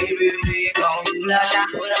 Baby, we gon' roll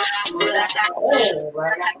out, roll out,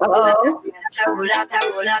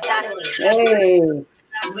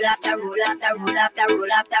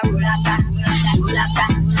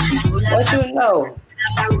 What you know?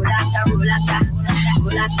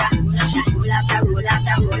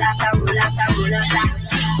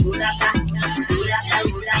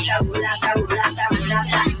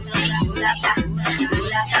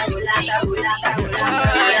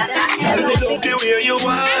 The way you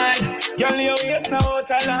want, girl, your waist now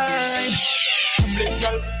out of line.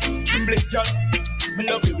 Tremble, girl, me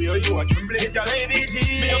love the way you are, tremble, girl, baby G.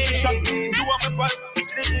 Me up the shot, you want me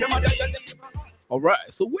pal. All right,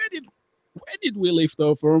 so where did we leave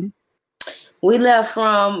off from? We left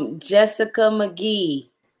from Jessica McGee.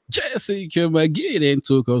 Jessica McGee then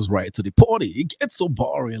took us right to the party. It gets so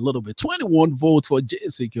boring a little bit. 21 votes for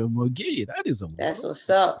Jessica McGee. That is a lot. That's what's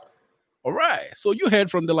up. All right. So you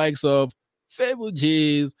heard from the likes of Fable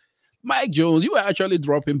G's, Mike Jones. You were actually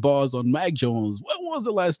dropping bars on Mike Jones. When was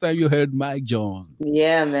the last time you heard Mike Jones?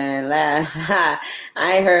 Yeah, man. I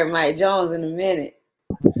ain't heard Mike Jones in a minute.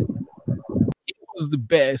 He was the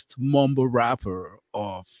best mumble rapper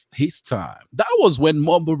of his time. That was when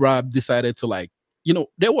mumble rap decided to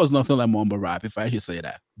there was nothing like mumble rap, if I should say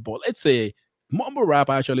that. But let's say mumble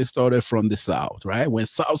rap actually started from the South, right? When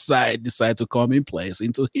Southside decided to come in place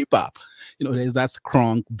into hip hop. There's that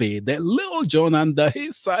crunk beat. Then Lil Jon and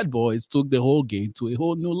his side boys took the whole game to a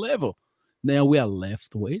whole new level. Now we are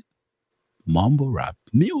left with mumble rap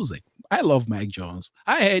music. I love Mike Jones.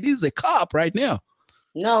 I heard he's a cop right now.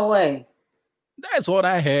 No way. That's what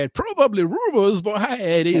I heard. Probably rumors, but I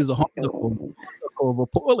heard he's a undercover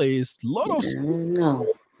police. A lot of no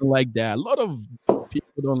like that. A lot of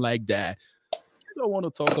people don't like that. You don't want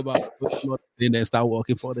to talk about then they start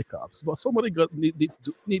working for the cops. But somebody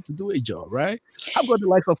need to do a job, right? I've got the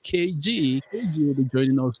likes of KG. KG will be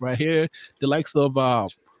joining us right here. The likes of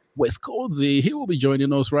West Cozy. He will be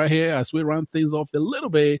joining us right here as we round things off a little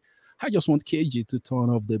bit. I just want KG to turn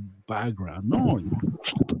off the background noise.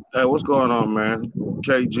 Hey, what's going on, man?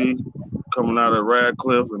 KG coming out of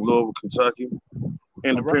Radcliffe in Louisville, Kentucky.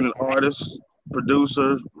 Independent artist,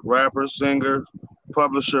 producer, rapper, singer,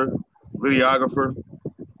 publisher, videographer.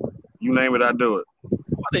 You name it, I do it.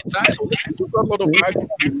 What a title. There's a lot of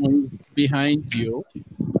background noise behind you.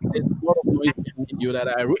 There's a lot of noise behind you that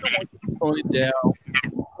I really want to tone it down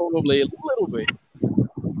probably a little bit.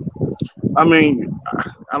 I mean,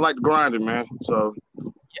 I like to grind it, man. So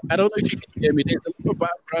I don't know if you can hear me. There's a little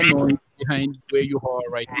background noise behind where you are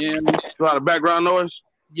right now. A lot of background noise?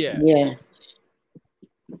 Yeah. Yeah.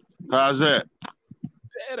 How's that?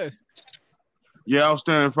 Better. Yeah, I was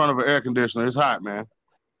standing in front of an air conditioner. It's hot, man.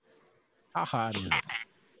 How hot is it?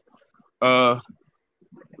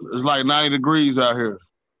 It's like 90 degrees out here.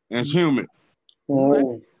 And it's humid.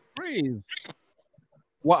 90 degrees.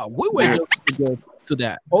 Wow, we were just to get to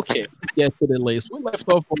that. Okay, get to the list. We left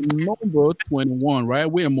off on number 21, right?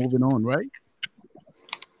 We are moving on, right?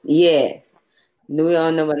 Yes. We're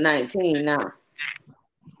on number 19 now.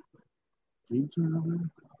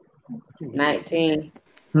 19.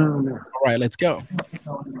 All right, let's go.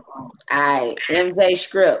 All right, MJ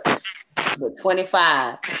Scripps with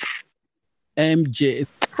 25. MJ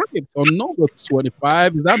Scripps on number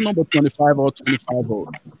 25. Is that number 25 or 25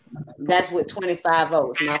 votes? That's with 25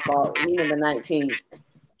 votes. My fault. He number 19.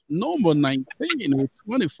 Number 19 with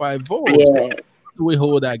 25 votes. Yeah. What do we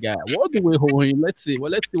hold that guy? What do we hold him? Let's see.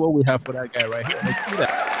 Well, let's see what we have for that guy right here. Let's see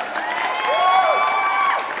that.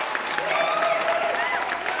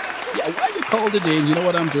 Yeah, while you call the names, you know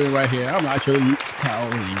what I'm doing right here? I'm actually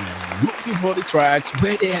scouting, looking for the tracks.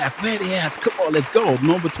 Where they at? Where they at? Come on, let's go.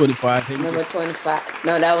 Number 25. Number 25.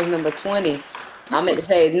 No, that was number 20. I meant to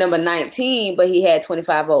say number 19, but he had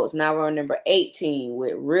 25 votes. Now we're on number 18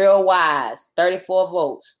 with Real Wise, 34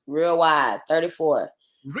 votes. Real Wise, 34.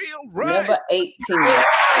 Real Wise. Number 18. That's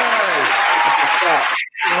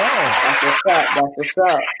what's up. That's what's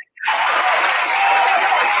up.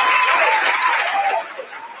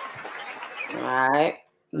 All right.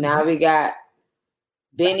 Now we got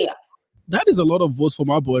Benny. That is a lot of votes for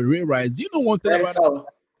my boy Real Rise. You know one thing about it?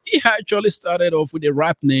 He actually started off with a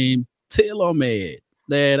rap name, Taylor Made.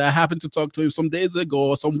 That I happened to talk to him some days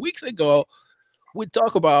ago, some weeks ago. We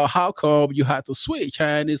talk about how come you had to switch,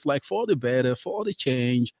 and it's like for the better, for the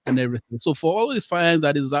change, and everything. So for all these fans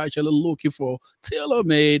that is actually looking for Taylor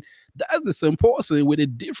Made, that's the same person with a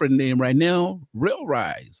different name right now, Real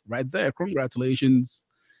Rise, right there. Congratulations.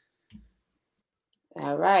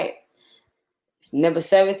 All right. It's number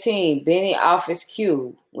 17, Benny Office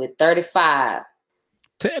Q with 35.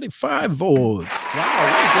 35 votes. Wow,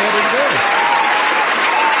 we're getting there.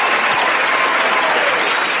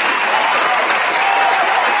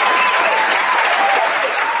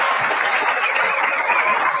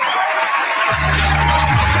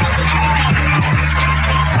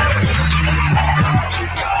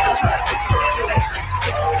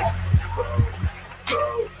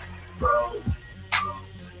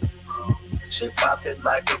 She pop it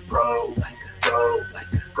like a pro,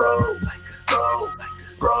 bro.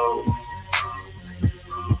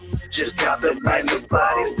 Just got the night in the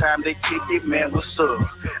spot. It's time to kick it, man. What's up?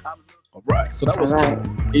 All right, so that was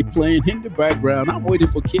KG playing in the background. I'm waiting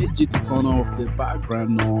for KG to turn off the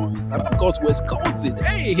background noise. And I've got West Cozy.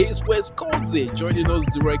 Hey, here's West Cozy joining us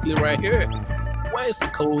directly right here. West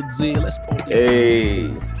Cozy, let's put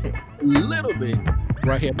it a little bit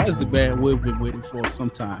right here. That's the band we've been waiting for some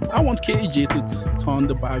time. I want KG to turn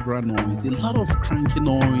the background noise. A lot of cranky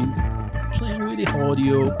noise, playing with the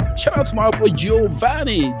audio. Shout out to my boy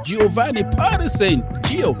Giovanni Patterson.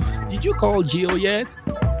 Gio, did you call Gio yet?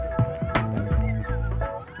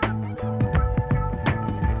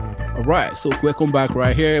 All right, so welcome back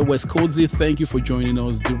right here. West Cozy, thank you for joining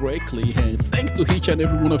us directly. And thanks to each and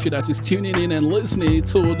every one of you that is tuning in and listening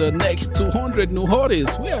to the next 200 new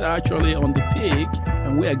artists. We are actually on the peak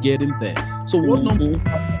and we are getting there. So what number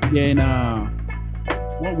again?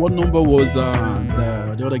 What number was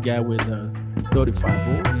the other guy with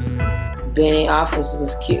 35 votes? Benny Office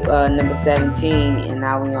was number 17, and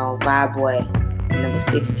now we on Vibe Boy, number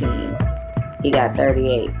 16. He got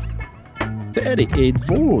 38. 38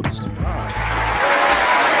 votes.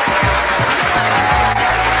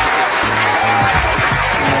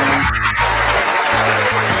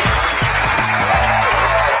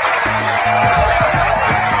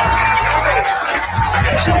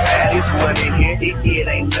 Is what in here, it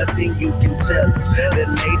ain't nothing you can tell us. The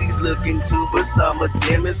ladies looking too, but some of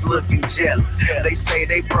them is looking jealous. They say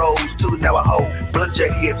they pros too, now a whole bunch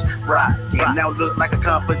of hips rock. And now look like a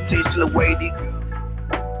competition of waiting.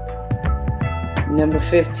 Number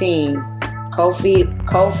 15, Kofi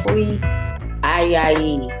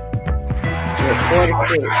Ayayi with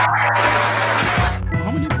 46.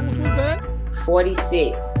 How many votes was that?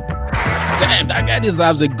 46. Damn, that guy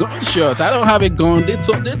deserves a gunshot. I don't have a gun. They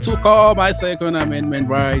took all my Second Amendment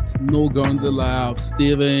rights. No guns allowed.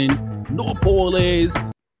 Steven, no police.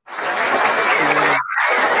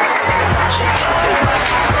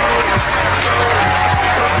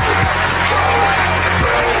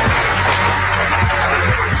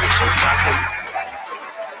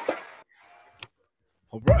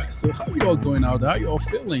 All right, so how you all going out? How you all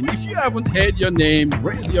feeling? If you haven't heard your name,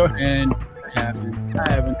 raise your hand. I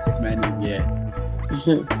haven't heard my name yet. By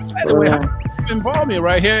the way, involve me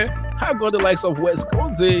right here. I've got the likes of West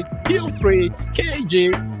Cozy, Hill3,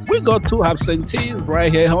 KG. We got two absentees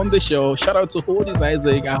right here on the show. Shout out to Hodis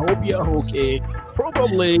Isaac. I hope you're okay.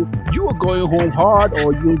 Probably you are going home hard,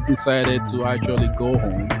 or you decided to actually go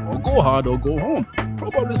home, or go hard or go home.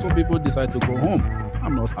 Probably some people decide to go home.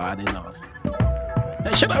 I'm not hard enough.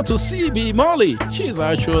 And shout out to CB Molly. She's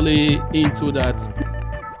actually into that.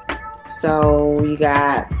 So you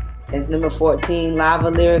got, as number 14, Lava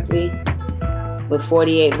Lyrically with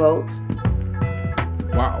 48 votes.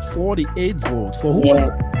 Wow, 48 votes. For who? Yes.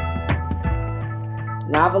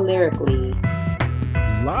 Lava Lyrically.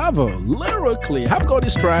 Lava Lyrically. I've got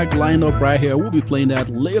this track lined up right here. We'll be playing that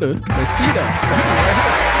later. Let's see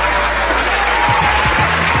that.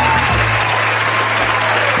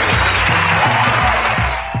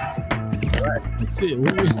 Let's see.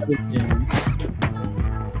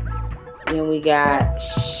 Then we got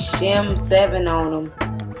Shem 7 on them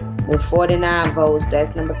with 49 votes.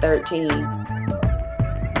 That's number 13.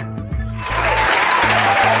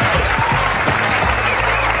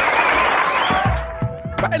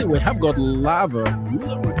 By the way, I've got Lava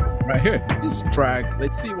right here. This track,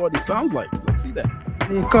 let's see what it sounds like. Let's see that.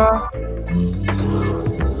 Nika.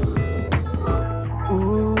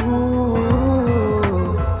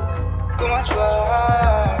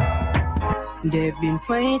 They've been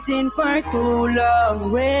fighting for too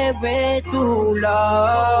long, way too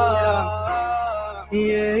long.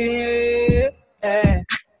 Yeah.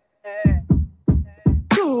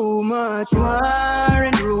 Too much war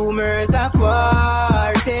and rumors of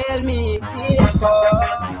war. Tell me,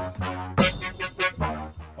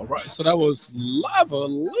 All right, so that was Lava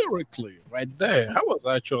lyrically right there. I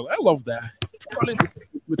love that. Probably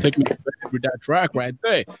would take me with that track right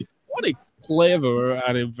there. What a clever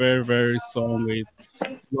and a very, very song with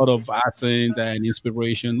a lot of accent and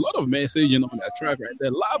inspiration, a lot of messaging on that track right there.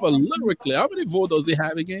 Lava lyrically, how many votes does he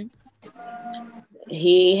have again?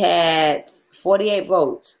 He had 48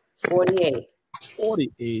 votes. 48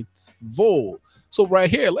 votes. So right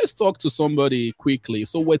here, let's talk to somebody quickly.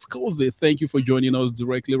 So Westcozy, thank you for joining us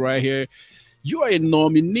directly right here. You are a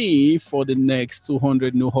nominee for the next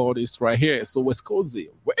 200 new artists right here. So Westcozy,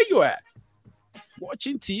 where are you at?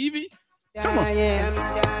 Watching TV? Come on.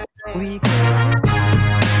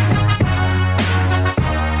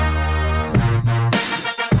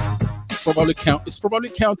 It's probably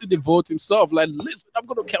counting the vote himself. Like, listen, I'm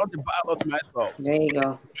going to count the ballots myself. There you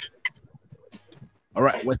go. All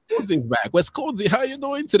right, Westcozy back. Westcozy, how you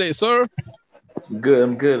doing today, sir? Good,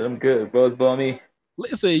 I'm good. Bros Bonnie.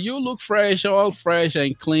 Listen, you look fresh, all fresh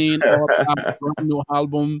and clean. All brand new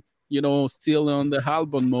album, still on the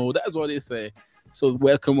album mode. That's what they say. So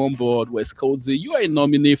welcome on board, Westcozy. You are a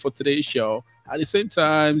nominee for today's show. At the same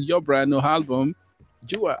time, your brand new album,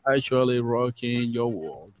 you are actually rocking your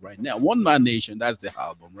world right now. One Man Nation, that's the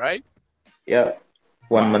album, right? Yeah,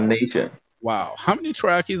 One Man Nation. Wow. How many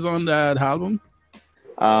tracks is on that album?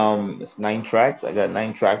 It's 9 tracks. I got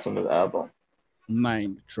 9 tracks on the album.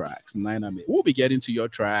 9 tracks. We'll be getting to your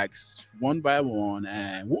tracks one by one,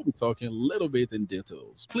 and we'll be talking a little bit in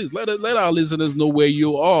details. Please let our listeners know where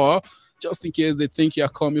you are, just in case they think you're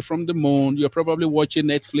coming from the moon. You're probably watching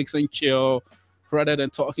Netflix and chill rather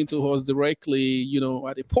than talking to us directly,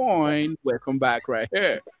 at a point. Welcome back right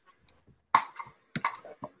here.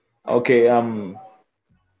 Okay,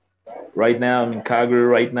 right now I'm in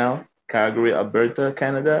Calgary, Alberta,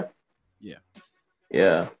 Canada.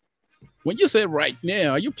 Yeah. When you say right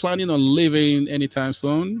now, are you planning on leaving anytime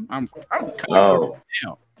soon? I'm now.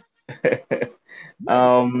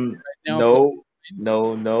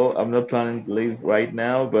 No. I'm not planning to leave right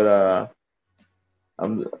now, but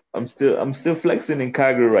I'm still flexing in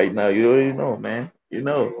Calgary right now. You already know, man.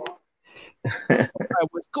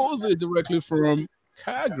 Westcozy directly from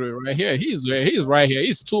Calgary right here. He's right here.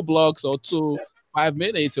 He's 2 blocks or 5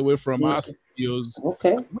 minutes away from our studios.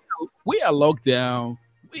 Okay. We are locked down.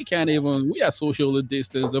 We are socially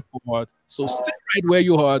distanced apart. So stay right where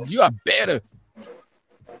you are. You are better.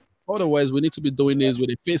 Otherwise, we need to be doing this with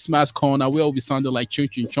a face mask on, and we'll be sounding like ching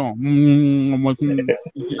ching chong. I can't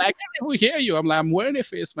even hear you. I'm wearing a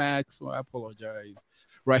face mask, so I apologize.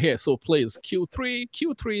 Right here. So please, Q3.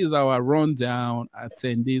 Q3 is our rundown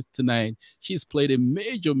attendees tonight. She's played a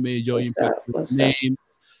major impact with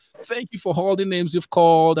names. Thank you for all the names you've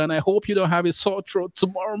called, and I hope you don't have a sore throat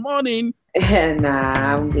tomorrow morning. Nah,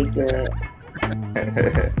 I'm be good.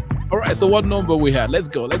 All right, so what number we had? Let's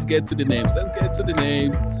go. Let's get to the names.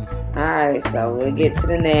 All right, so we'll get to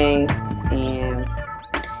the names, and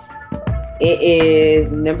it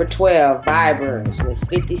is number 12, Vibers with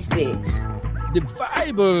 56. The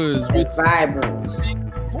Vibers with Vibers.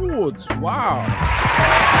 Votes. Wow.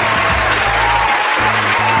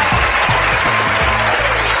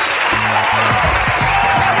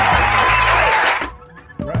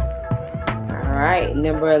 All right,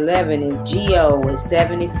 number 11 is Geo with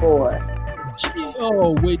 74.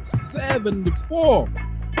 Geo with 74.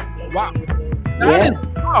 Wow.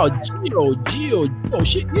 Wow, Geo. Oh,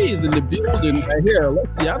 he is in the building right here.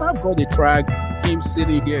 Let's see. And I've got the track, him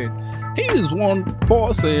sitting here. He is one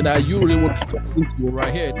person that you really want to talk into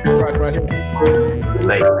right here. This track right here.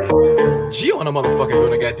 Ladies, Geo on a motherfucking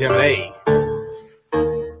building, goddamn it. Hey.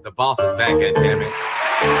 The boss is back, goddamn it.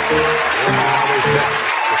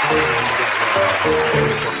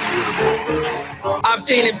 I've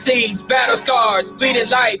seen MCs, battle scars, bleeding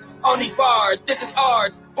life on these bars. This is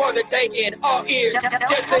ours for the taking. All ears,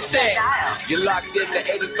 just listen. You're locked in to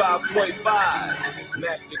 85.5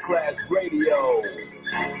 Masterclass Radio.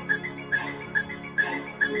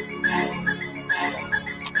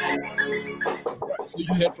 So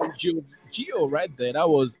you heard from Gio right there. That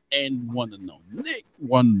was N Wanna Know. Nick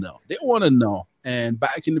Wanna Know. They want to know. And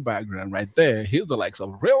back in the background right there, here's the likes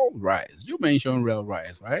of Real Rise. You mentioned Real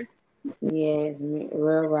Rise, right? Yes,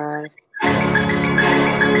 Real Rise.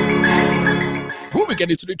 We'll be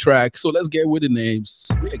getting to the track, so let's get with the names.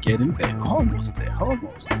 We are getting there. Almost there.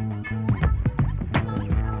 Almost.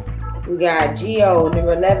 We got Geo,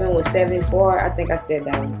 number 11 with 74. I think I said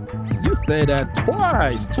that one. You said that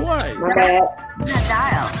twice. My bad.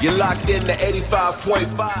 You're locked in to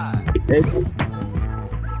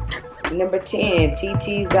 85.5. Number 10,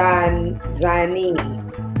 TT Zanini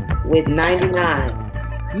with 99.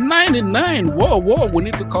 99. Whoa. We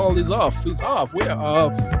need to call this off. It's off. We're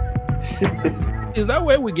off. Is that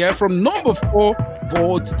where we get from number 4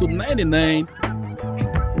 votes to 99?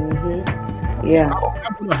 Yeah.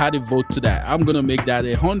 I'm going to add a vote to that. I'm going to make that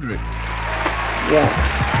 100. Yeah.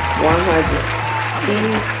 100.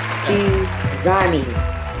 TT Zani.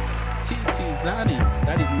 TT Zani.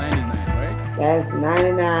 That is 99, right? That's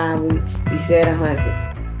 99. We said 100.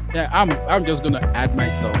 Yeah, I'm just going to add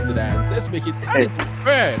myself to that. Let's make it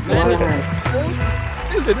fair.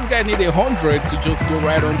 Listen, this guy need 100 to just go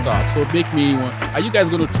right on top. So make me one. Are you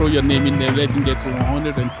guys going to throw your name in there, let him get to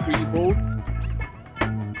 103 votes?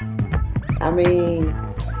 I mean,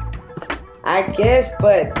 I guess,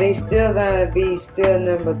 but they still gonna be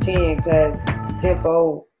number 10 because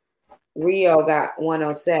Tempo Rio got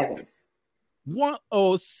 107.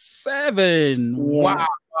 107. Yeah. Wow.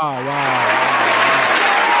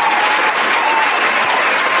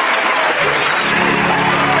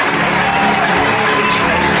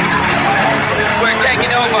 We're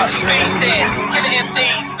taking over. Speed Stand, Killer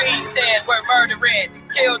MCs, Speed Stand, we're murdering.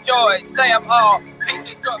 Killjoy, Sam Hall.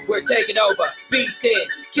 We're taking over. Speed Stand,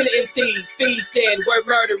 Killer MCs, Speed Stand, we're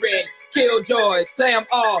murdering. Killjoy, Slam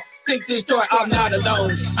all, seek this joy. I'm not alone.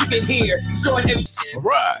 You can hear, showing every.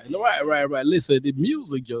 Right. Listen, the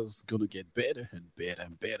music just gonna get better and better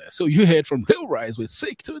and better. So you heard from Real Rise with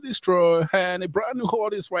Seek to Destroy and a brand new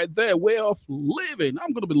artist right there, Way of Living.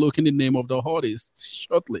 I'm gonna be looking the name of the artist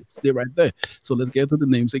shortly. Stay right there. So let's get to the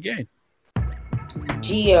names again.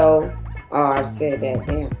 Geo. Oh, I said that.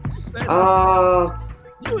 Damn.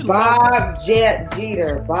 Bob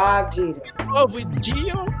Jeter. Love with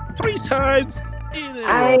Geo 3 times.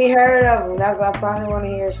 I ain't heard of him. That's why I probably want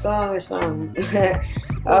to hear a song or something.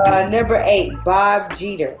 Number 8, Bob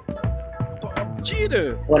Jeter. Bob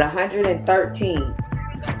Jeter. With 113.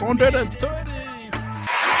 130.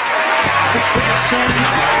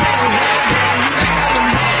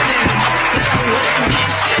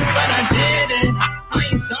 But I didn't. I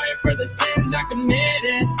ain't sorry for the sins I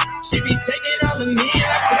committed. She be taking all of me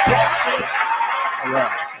like prescription.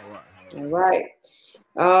 All right.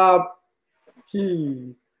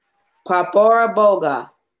 Papora Boga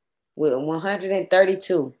with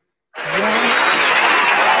 132.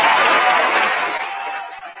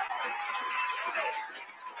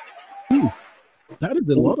 That is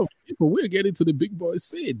a lot of people. We're getting to the big boys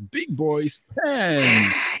scene. Big boys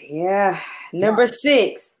 10. Yeah. Number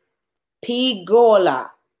 6, P.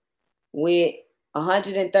 Gola with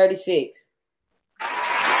 136.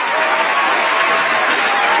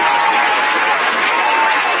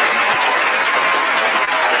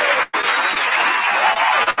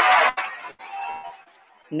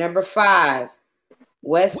 Number 5,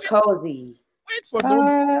 West Cozy. Wait for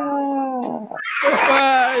number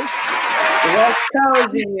 5. West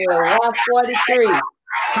Cozy with 143.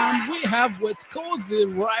 And we have West Cozy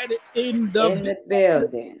right in the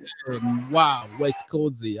building. Wow, West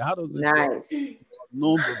Cozy. How does it nice. Feel?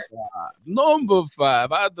 Number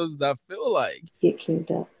 5. How does that feel like? Get cleaned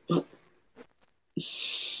up.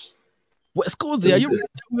 West Cozy, are you ready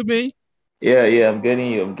with me? Yeah, I'm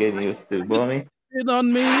getting you still, Bonnie. In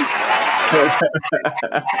on me. How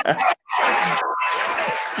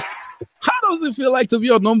does it feel like to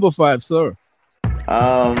be on number 5, sir?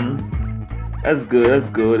 That's good.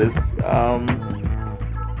 It's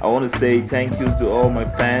I want to say thank you to all my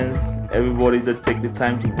fans, everybody that take the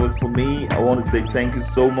time to vote for me. I want to say thank you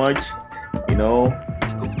so much. You know,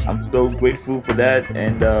 I'm so grateful for that,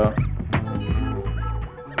 and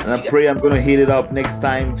I pray I'm gonna hit it up next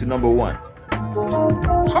time to number 1.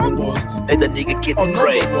 Almost. Let the nigga get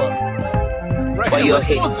prayed. Why you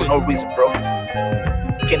hating for no reason, bro?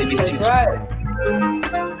 Can't even see you.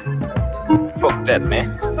 Fuck that,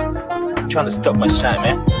 man. Trying to stop my shine,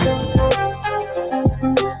 man.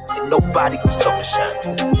 Ain't nobody gonna stop my shine.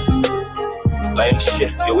 Like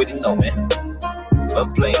shit, you already know, man.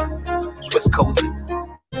 But playing, it's West Cozy.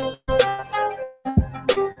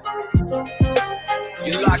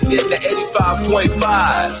 You locked in to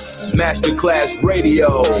 85.5 Masterclass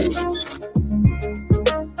Radio.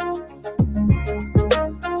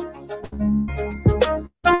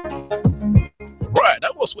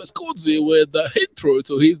 with the intro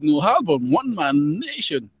to his new album, One Man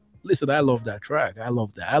Nation. Listen, I love that track. I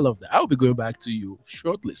love that. I'll be going back to you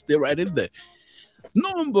shortly. Stay right in there.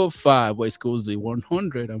 Number 5, West Coast,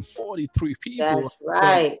 143 people. That's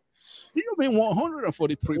right. You mean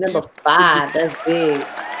 143 Number people? 5, that's big.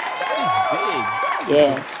 That is big.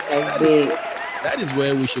 Yeah, that's big. That is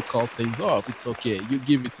where we should call things off. It's okay. You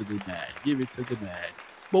give it to the man. Give it to the man.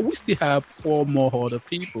 But we still have 4 more other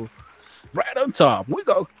people right on top. We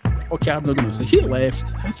go. Okay, I'm not going to say he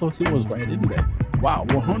left. I thought he was right in there. Wow,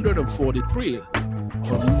 143.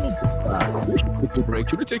 We should take a break.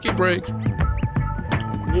 Should we take a break?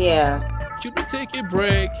 Yeah. Should we take a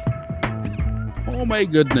break? Oh my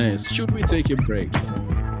goodness. Should we take a break?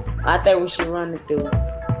 I think we should run it through.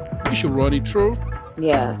 We should run it through?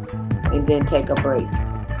 Yeah. And then take a break.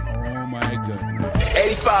 Oh my goodness.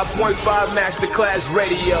 85.5 Masterclass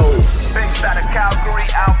Radio. Based out of Calgary,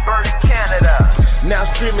 Alberta, Canada. Now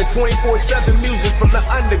streaming 24/7 music from the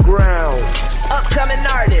underground. Upcoming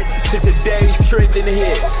artists to today's trending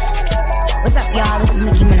hits. What's up, y'all? This is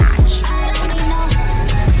Nicki Minaj.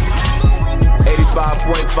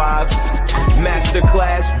 85.5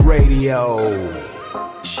 Masterclass Radio.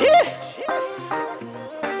 Shit.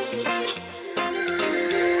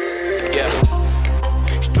 Yeah.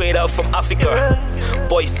 Straight up from Africa.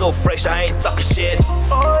 Boy, so fresh, I ain't talking shit.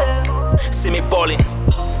 See me ballin'.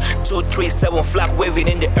 237 flag waving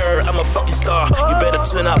in the air. I'm a fucking star. You better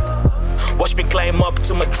tune up. Watch me climb up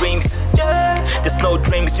to my dreams. There's no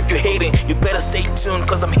dreams if you're hating. You better stay tuned,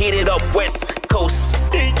 cause I'm heated up West Coast.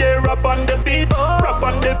 DJ rap on the beat, rap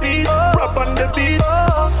on the beat, rap on the beat.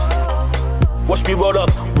 Watch me roll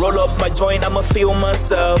up my joint, I'ma feel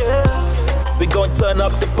myself. We gon' turn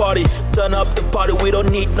up the party, we don't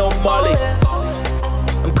need no Molly.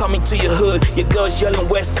 I'm coming to your hood, your girls yelling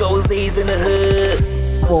West Coast, he's in the hood.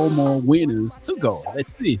 4 more winners to go.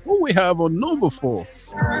 Let's see who we have on number 4.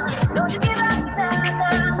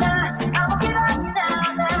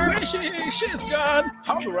 She's gone.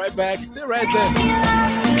 I'll be right back. Stay right there.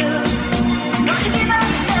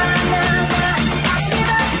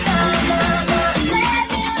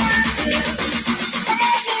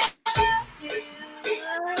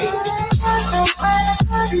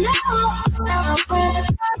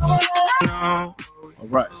 All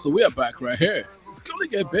right, so we are back right here. It's gonna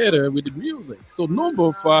get better with the music. So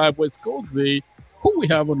number 5 was Cozy. Who we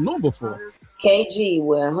have on number 4? KG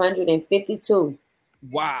with 152.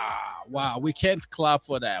 Wow. We can't clap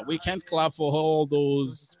for that. We can't clap for all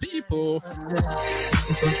those people.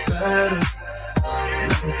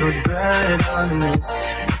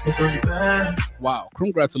 Wow.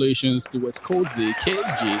 Congratulations to West Cozy,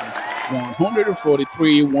 KG,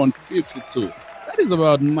 143, 152. That is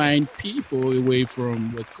about 9 people away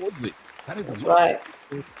from West Cozy. That is That's right.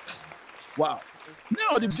 Wow.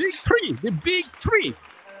 Now the big three.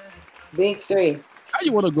 Big 3. How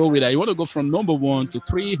you want to go with that? You want to go from number 1 to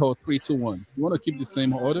 3 or 3 to 1? You want to keep the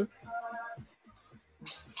same order?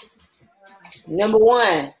 Number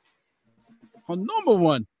 1. On number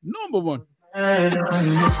one. Who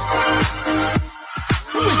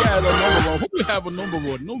we got on number 1? Who we have on number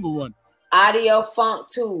 1? Number 1. Audio Funk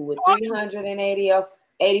 2 with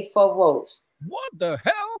 384 votes. What the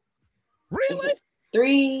hell? Really?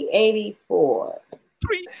 384.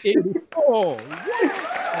 384. What?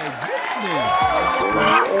 My goodness.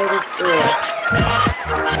 384.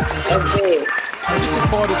 That's big. You look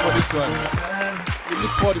party for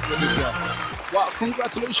this one. Wow,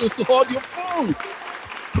 congratulations to all your funk.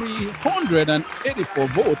 384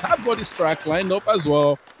 votes. I've got this track lined up as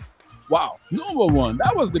well. Wow, number 1.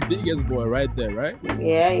 That was the biggest boy right there, right?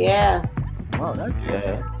 Yeah. Wow,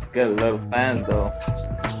 It's got a lot of fans though.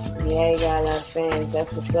 Yeah, you got a lot of fans.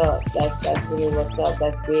 That's what's up. That's really what's up.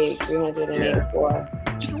 That's big. 384.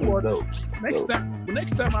 You know what?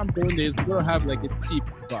 Next time I'm doing this, we're gonna have like a tip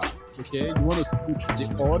box. Okay, you want to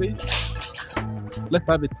tip the artist? Let's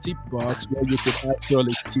have a tip box where you can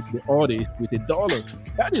actually tip the artist with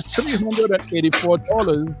 $1. That is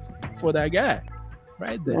 $384 for that guy,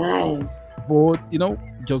 right there. Nice. Vote,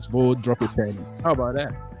 just vote, drop a penny. How about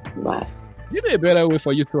that? Right. Maybe a better way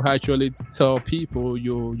for you to actually tell people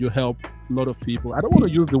you help a lot of people. I don't want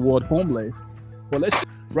to use the word homeless, but let's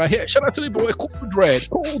right here. Shout out to the boy Cold Red.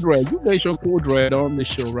 You mentioned Cold Red on the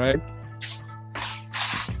show, right?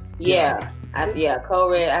 Yeah.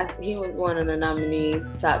 Cold Red. He was one of the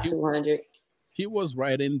nominees, top 200. He was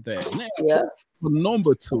right in there. Yeah.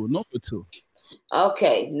 Number two.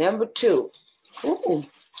 Okay, number 2. Ooh.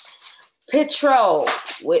 Patrol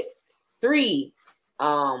with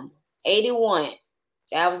 381.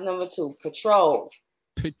 That was number 2. Patrol.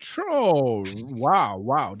 Petrol.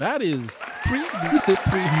 Wow. That is did you say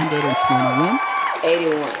 321?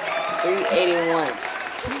 81. 381.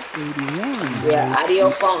 381. Yeah,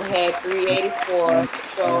 Audio Funk had 384.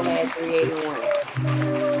 Petrol had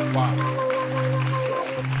 381. Wow.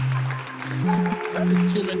 That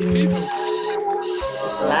is too many people.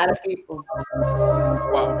 A lot of people.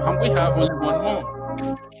 Wow. And we have only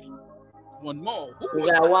one more.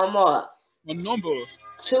 We got one more. What number?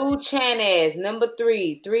 2 Chainz, number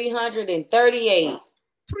 3, 338. 338.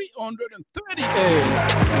 All my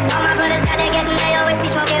brothers gotta get some nail with me,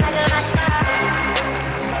 smoking like a rasta.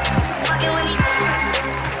 Fucking with me.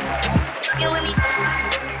 Fucking with me.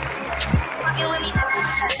 Fucking with me.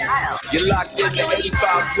 You're locked in to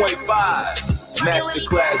 85.5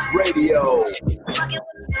 Masterclass Radio.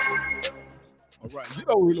 All right, you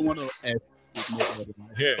don't really want to add nobody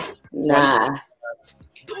right here. Nah.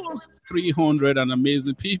 Those 300 and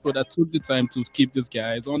amazing people that took the time to keep these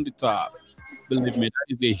guys on the top. Believe me,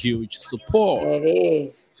 that is a huge support. It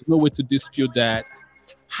is. There's no way to dispute that.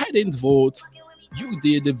 I didn't vote. You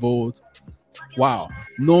did the vote. Wow.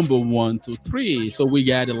 Number 1, 2, 3. So we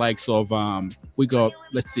got the likes of we got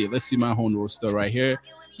let's see my own roster right here.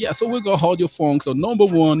 Yeah, so we got Audio Funk. So number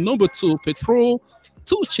 1, number 2, Petrol,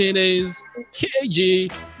 2 Chainz, KG,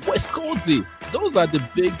 West Cozy. Those are the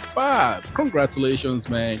big 5. Congratulations,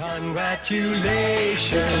 man.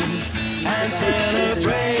 Congratulations and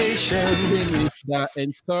celebrations. Finish the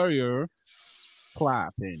entire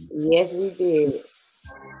clapping. Yes, we did.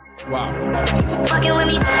 Wow. Fucking with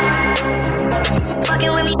me.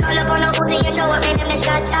 Fucking with me. Call up on the Uzi and show up in them the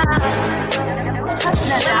shot tops.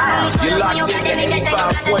 You're locked in to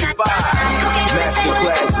 85.5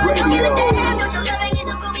 Masterclass Radio.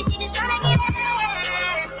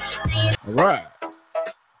 All right.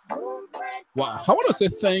 Wow. I want to say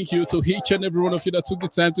thank you to each and every one of you that took the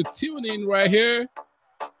time to tune in right here.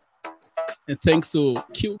 And thanks to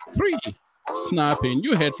Q3 Snapping.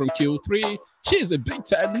 You heard from Q3. She's a big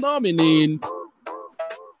time nominee.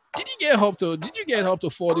 Did you get up to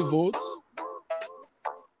 40 votes?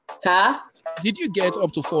 Huh? Did you get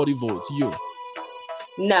up to 40 votes? You?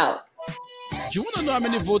 No. Do you want to know how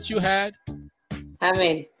many votes you had? How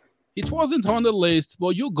many? It wasn't on the list,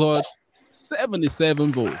 but you got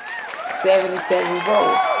 77 votes. 77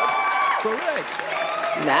 votes. Correct.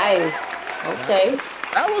 Nice. Okay.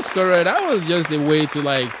 That was correct. That was just a way to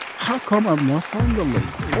like, how come I'm not on the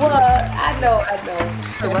list? Well, I know.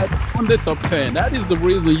 Right on the top 10. That is the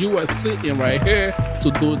reason you are sitting right here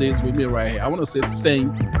to do this with me right here. I want to say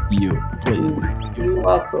thank you, please. You're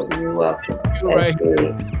welcome. Right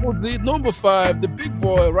here. Well, the number 5, the big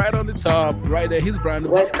boy right on the top, right there. His brand.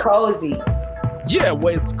 West Cozy. Yeah,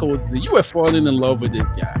 West Cozy. You were falling in love with this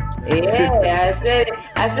guy. Yeah,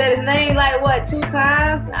 I said his name like what 2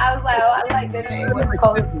 times. I was like, oh, I like that name. West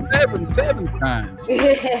Cozy. 7 times.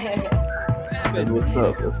 That's what's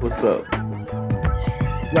up. That's what's up.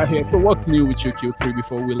 Right here. So what's new with you, Q3,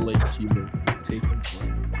 before we let you take it?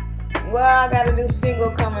 Well, I got a new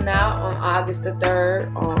single coming out on August the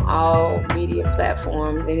 3rd on all media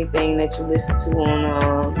platforms. Anything that you listen to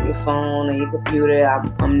on your phone or your computer,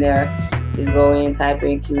 I'm there. Just go in, type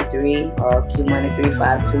in Q3 or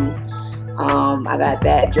QMoney352. I got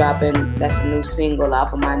that dropping. That's a new single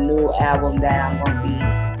off of my new album that I'm gonna be,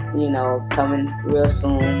 coming real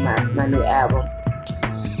soon. My new album.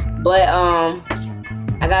 But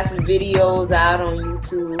I got some videos out on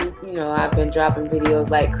YouTube. I've been dropping videos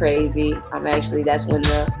like crazy. That's when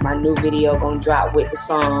my new video gonna drop with the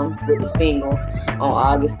song, with the single on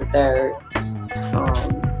August the 3rd.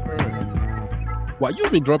 Well,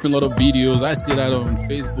 you've been dropping a lot of videos. I see that on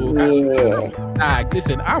Facebook. Yeah.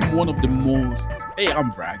 Listen, I'm one of the most. Hey,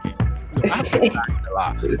 I'm bragging. I'm bragging a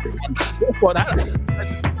lot.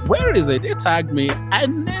 Where is it? They tagged me. I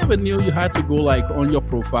never knew you had to go like on your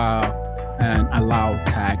profile and allow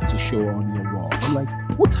tag to show on your wall. I'm like,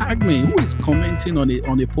 who tagged me? Who is commenting on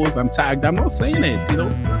a post I'm tagged? I'm not saying it,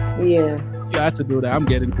 Yeah. You had to do that. I'm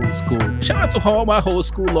getting old school. Shout out to all my old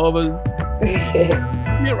school lovers.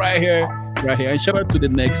 Me right here. And shout out to the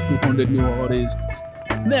next 200 new artists.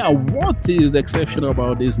 Now, what is exceptional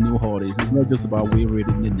about these new artists? It's not just about we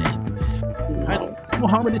reading the names. I don't know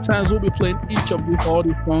how many times we'll be playing each of these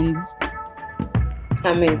artist songs.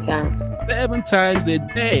 How many times? 7 times a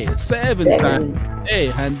day. 7 times a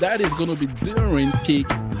day. And that is going to be during peak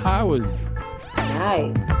hours.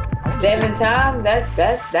 Nice. 7 times? That's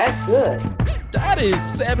good. That is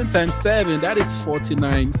 7 times 7. That is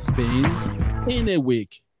 49 spins in a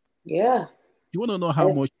week. Yeah. You want to know how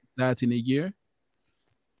much that in a year?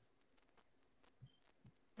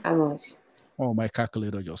 How much? Oh, my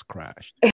calculator just crashed.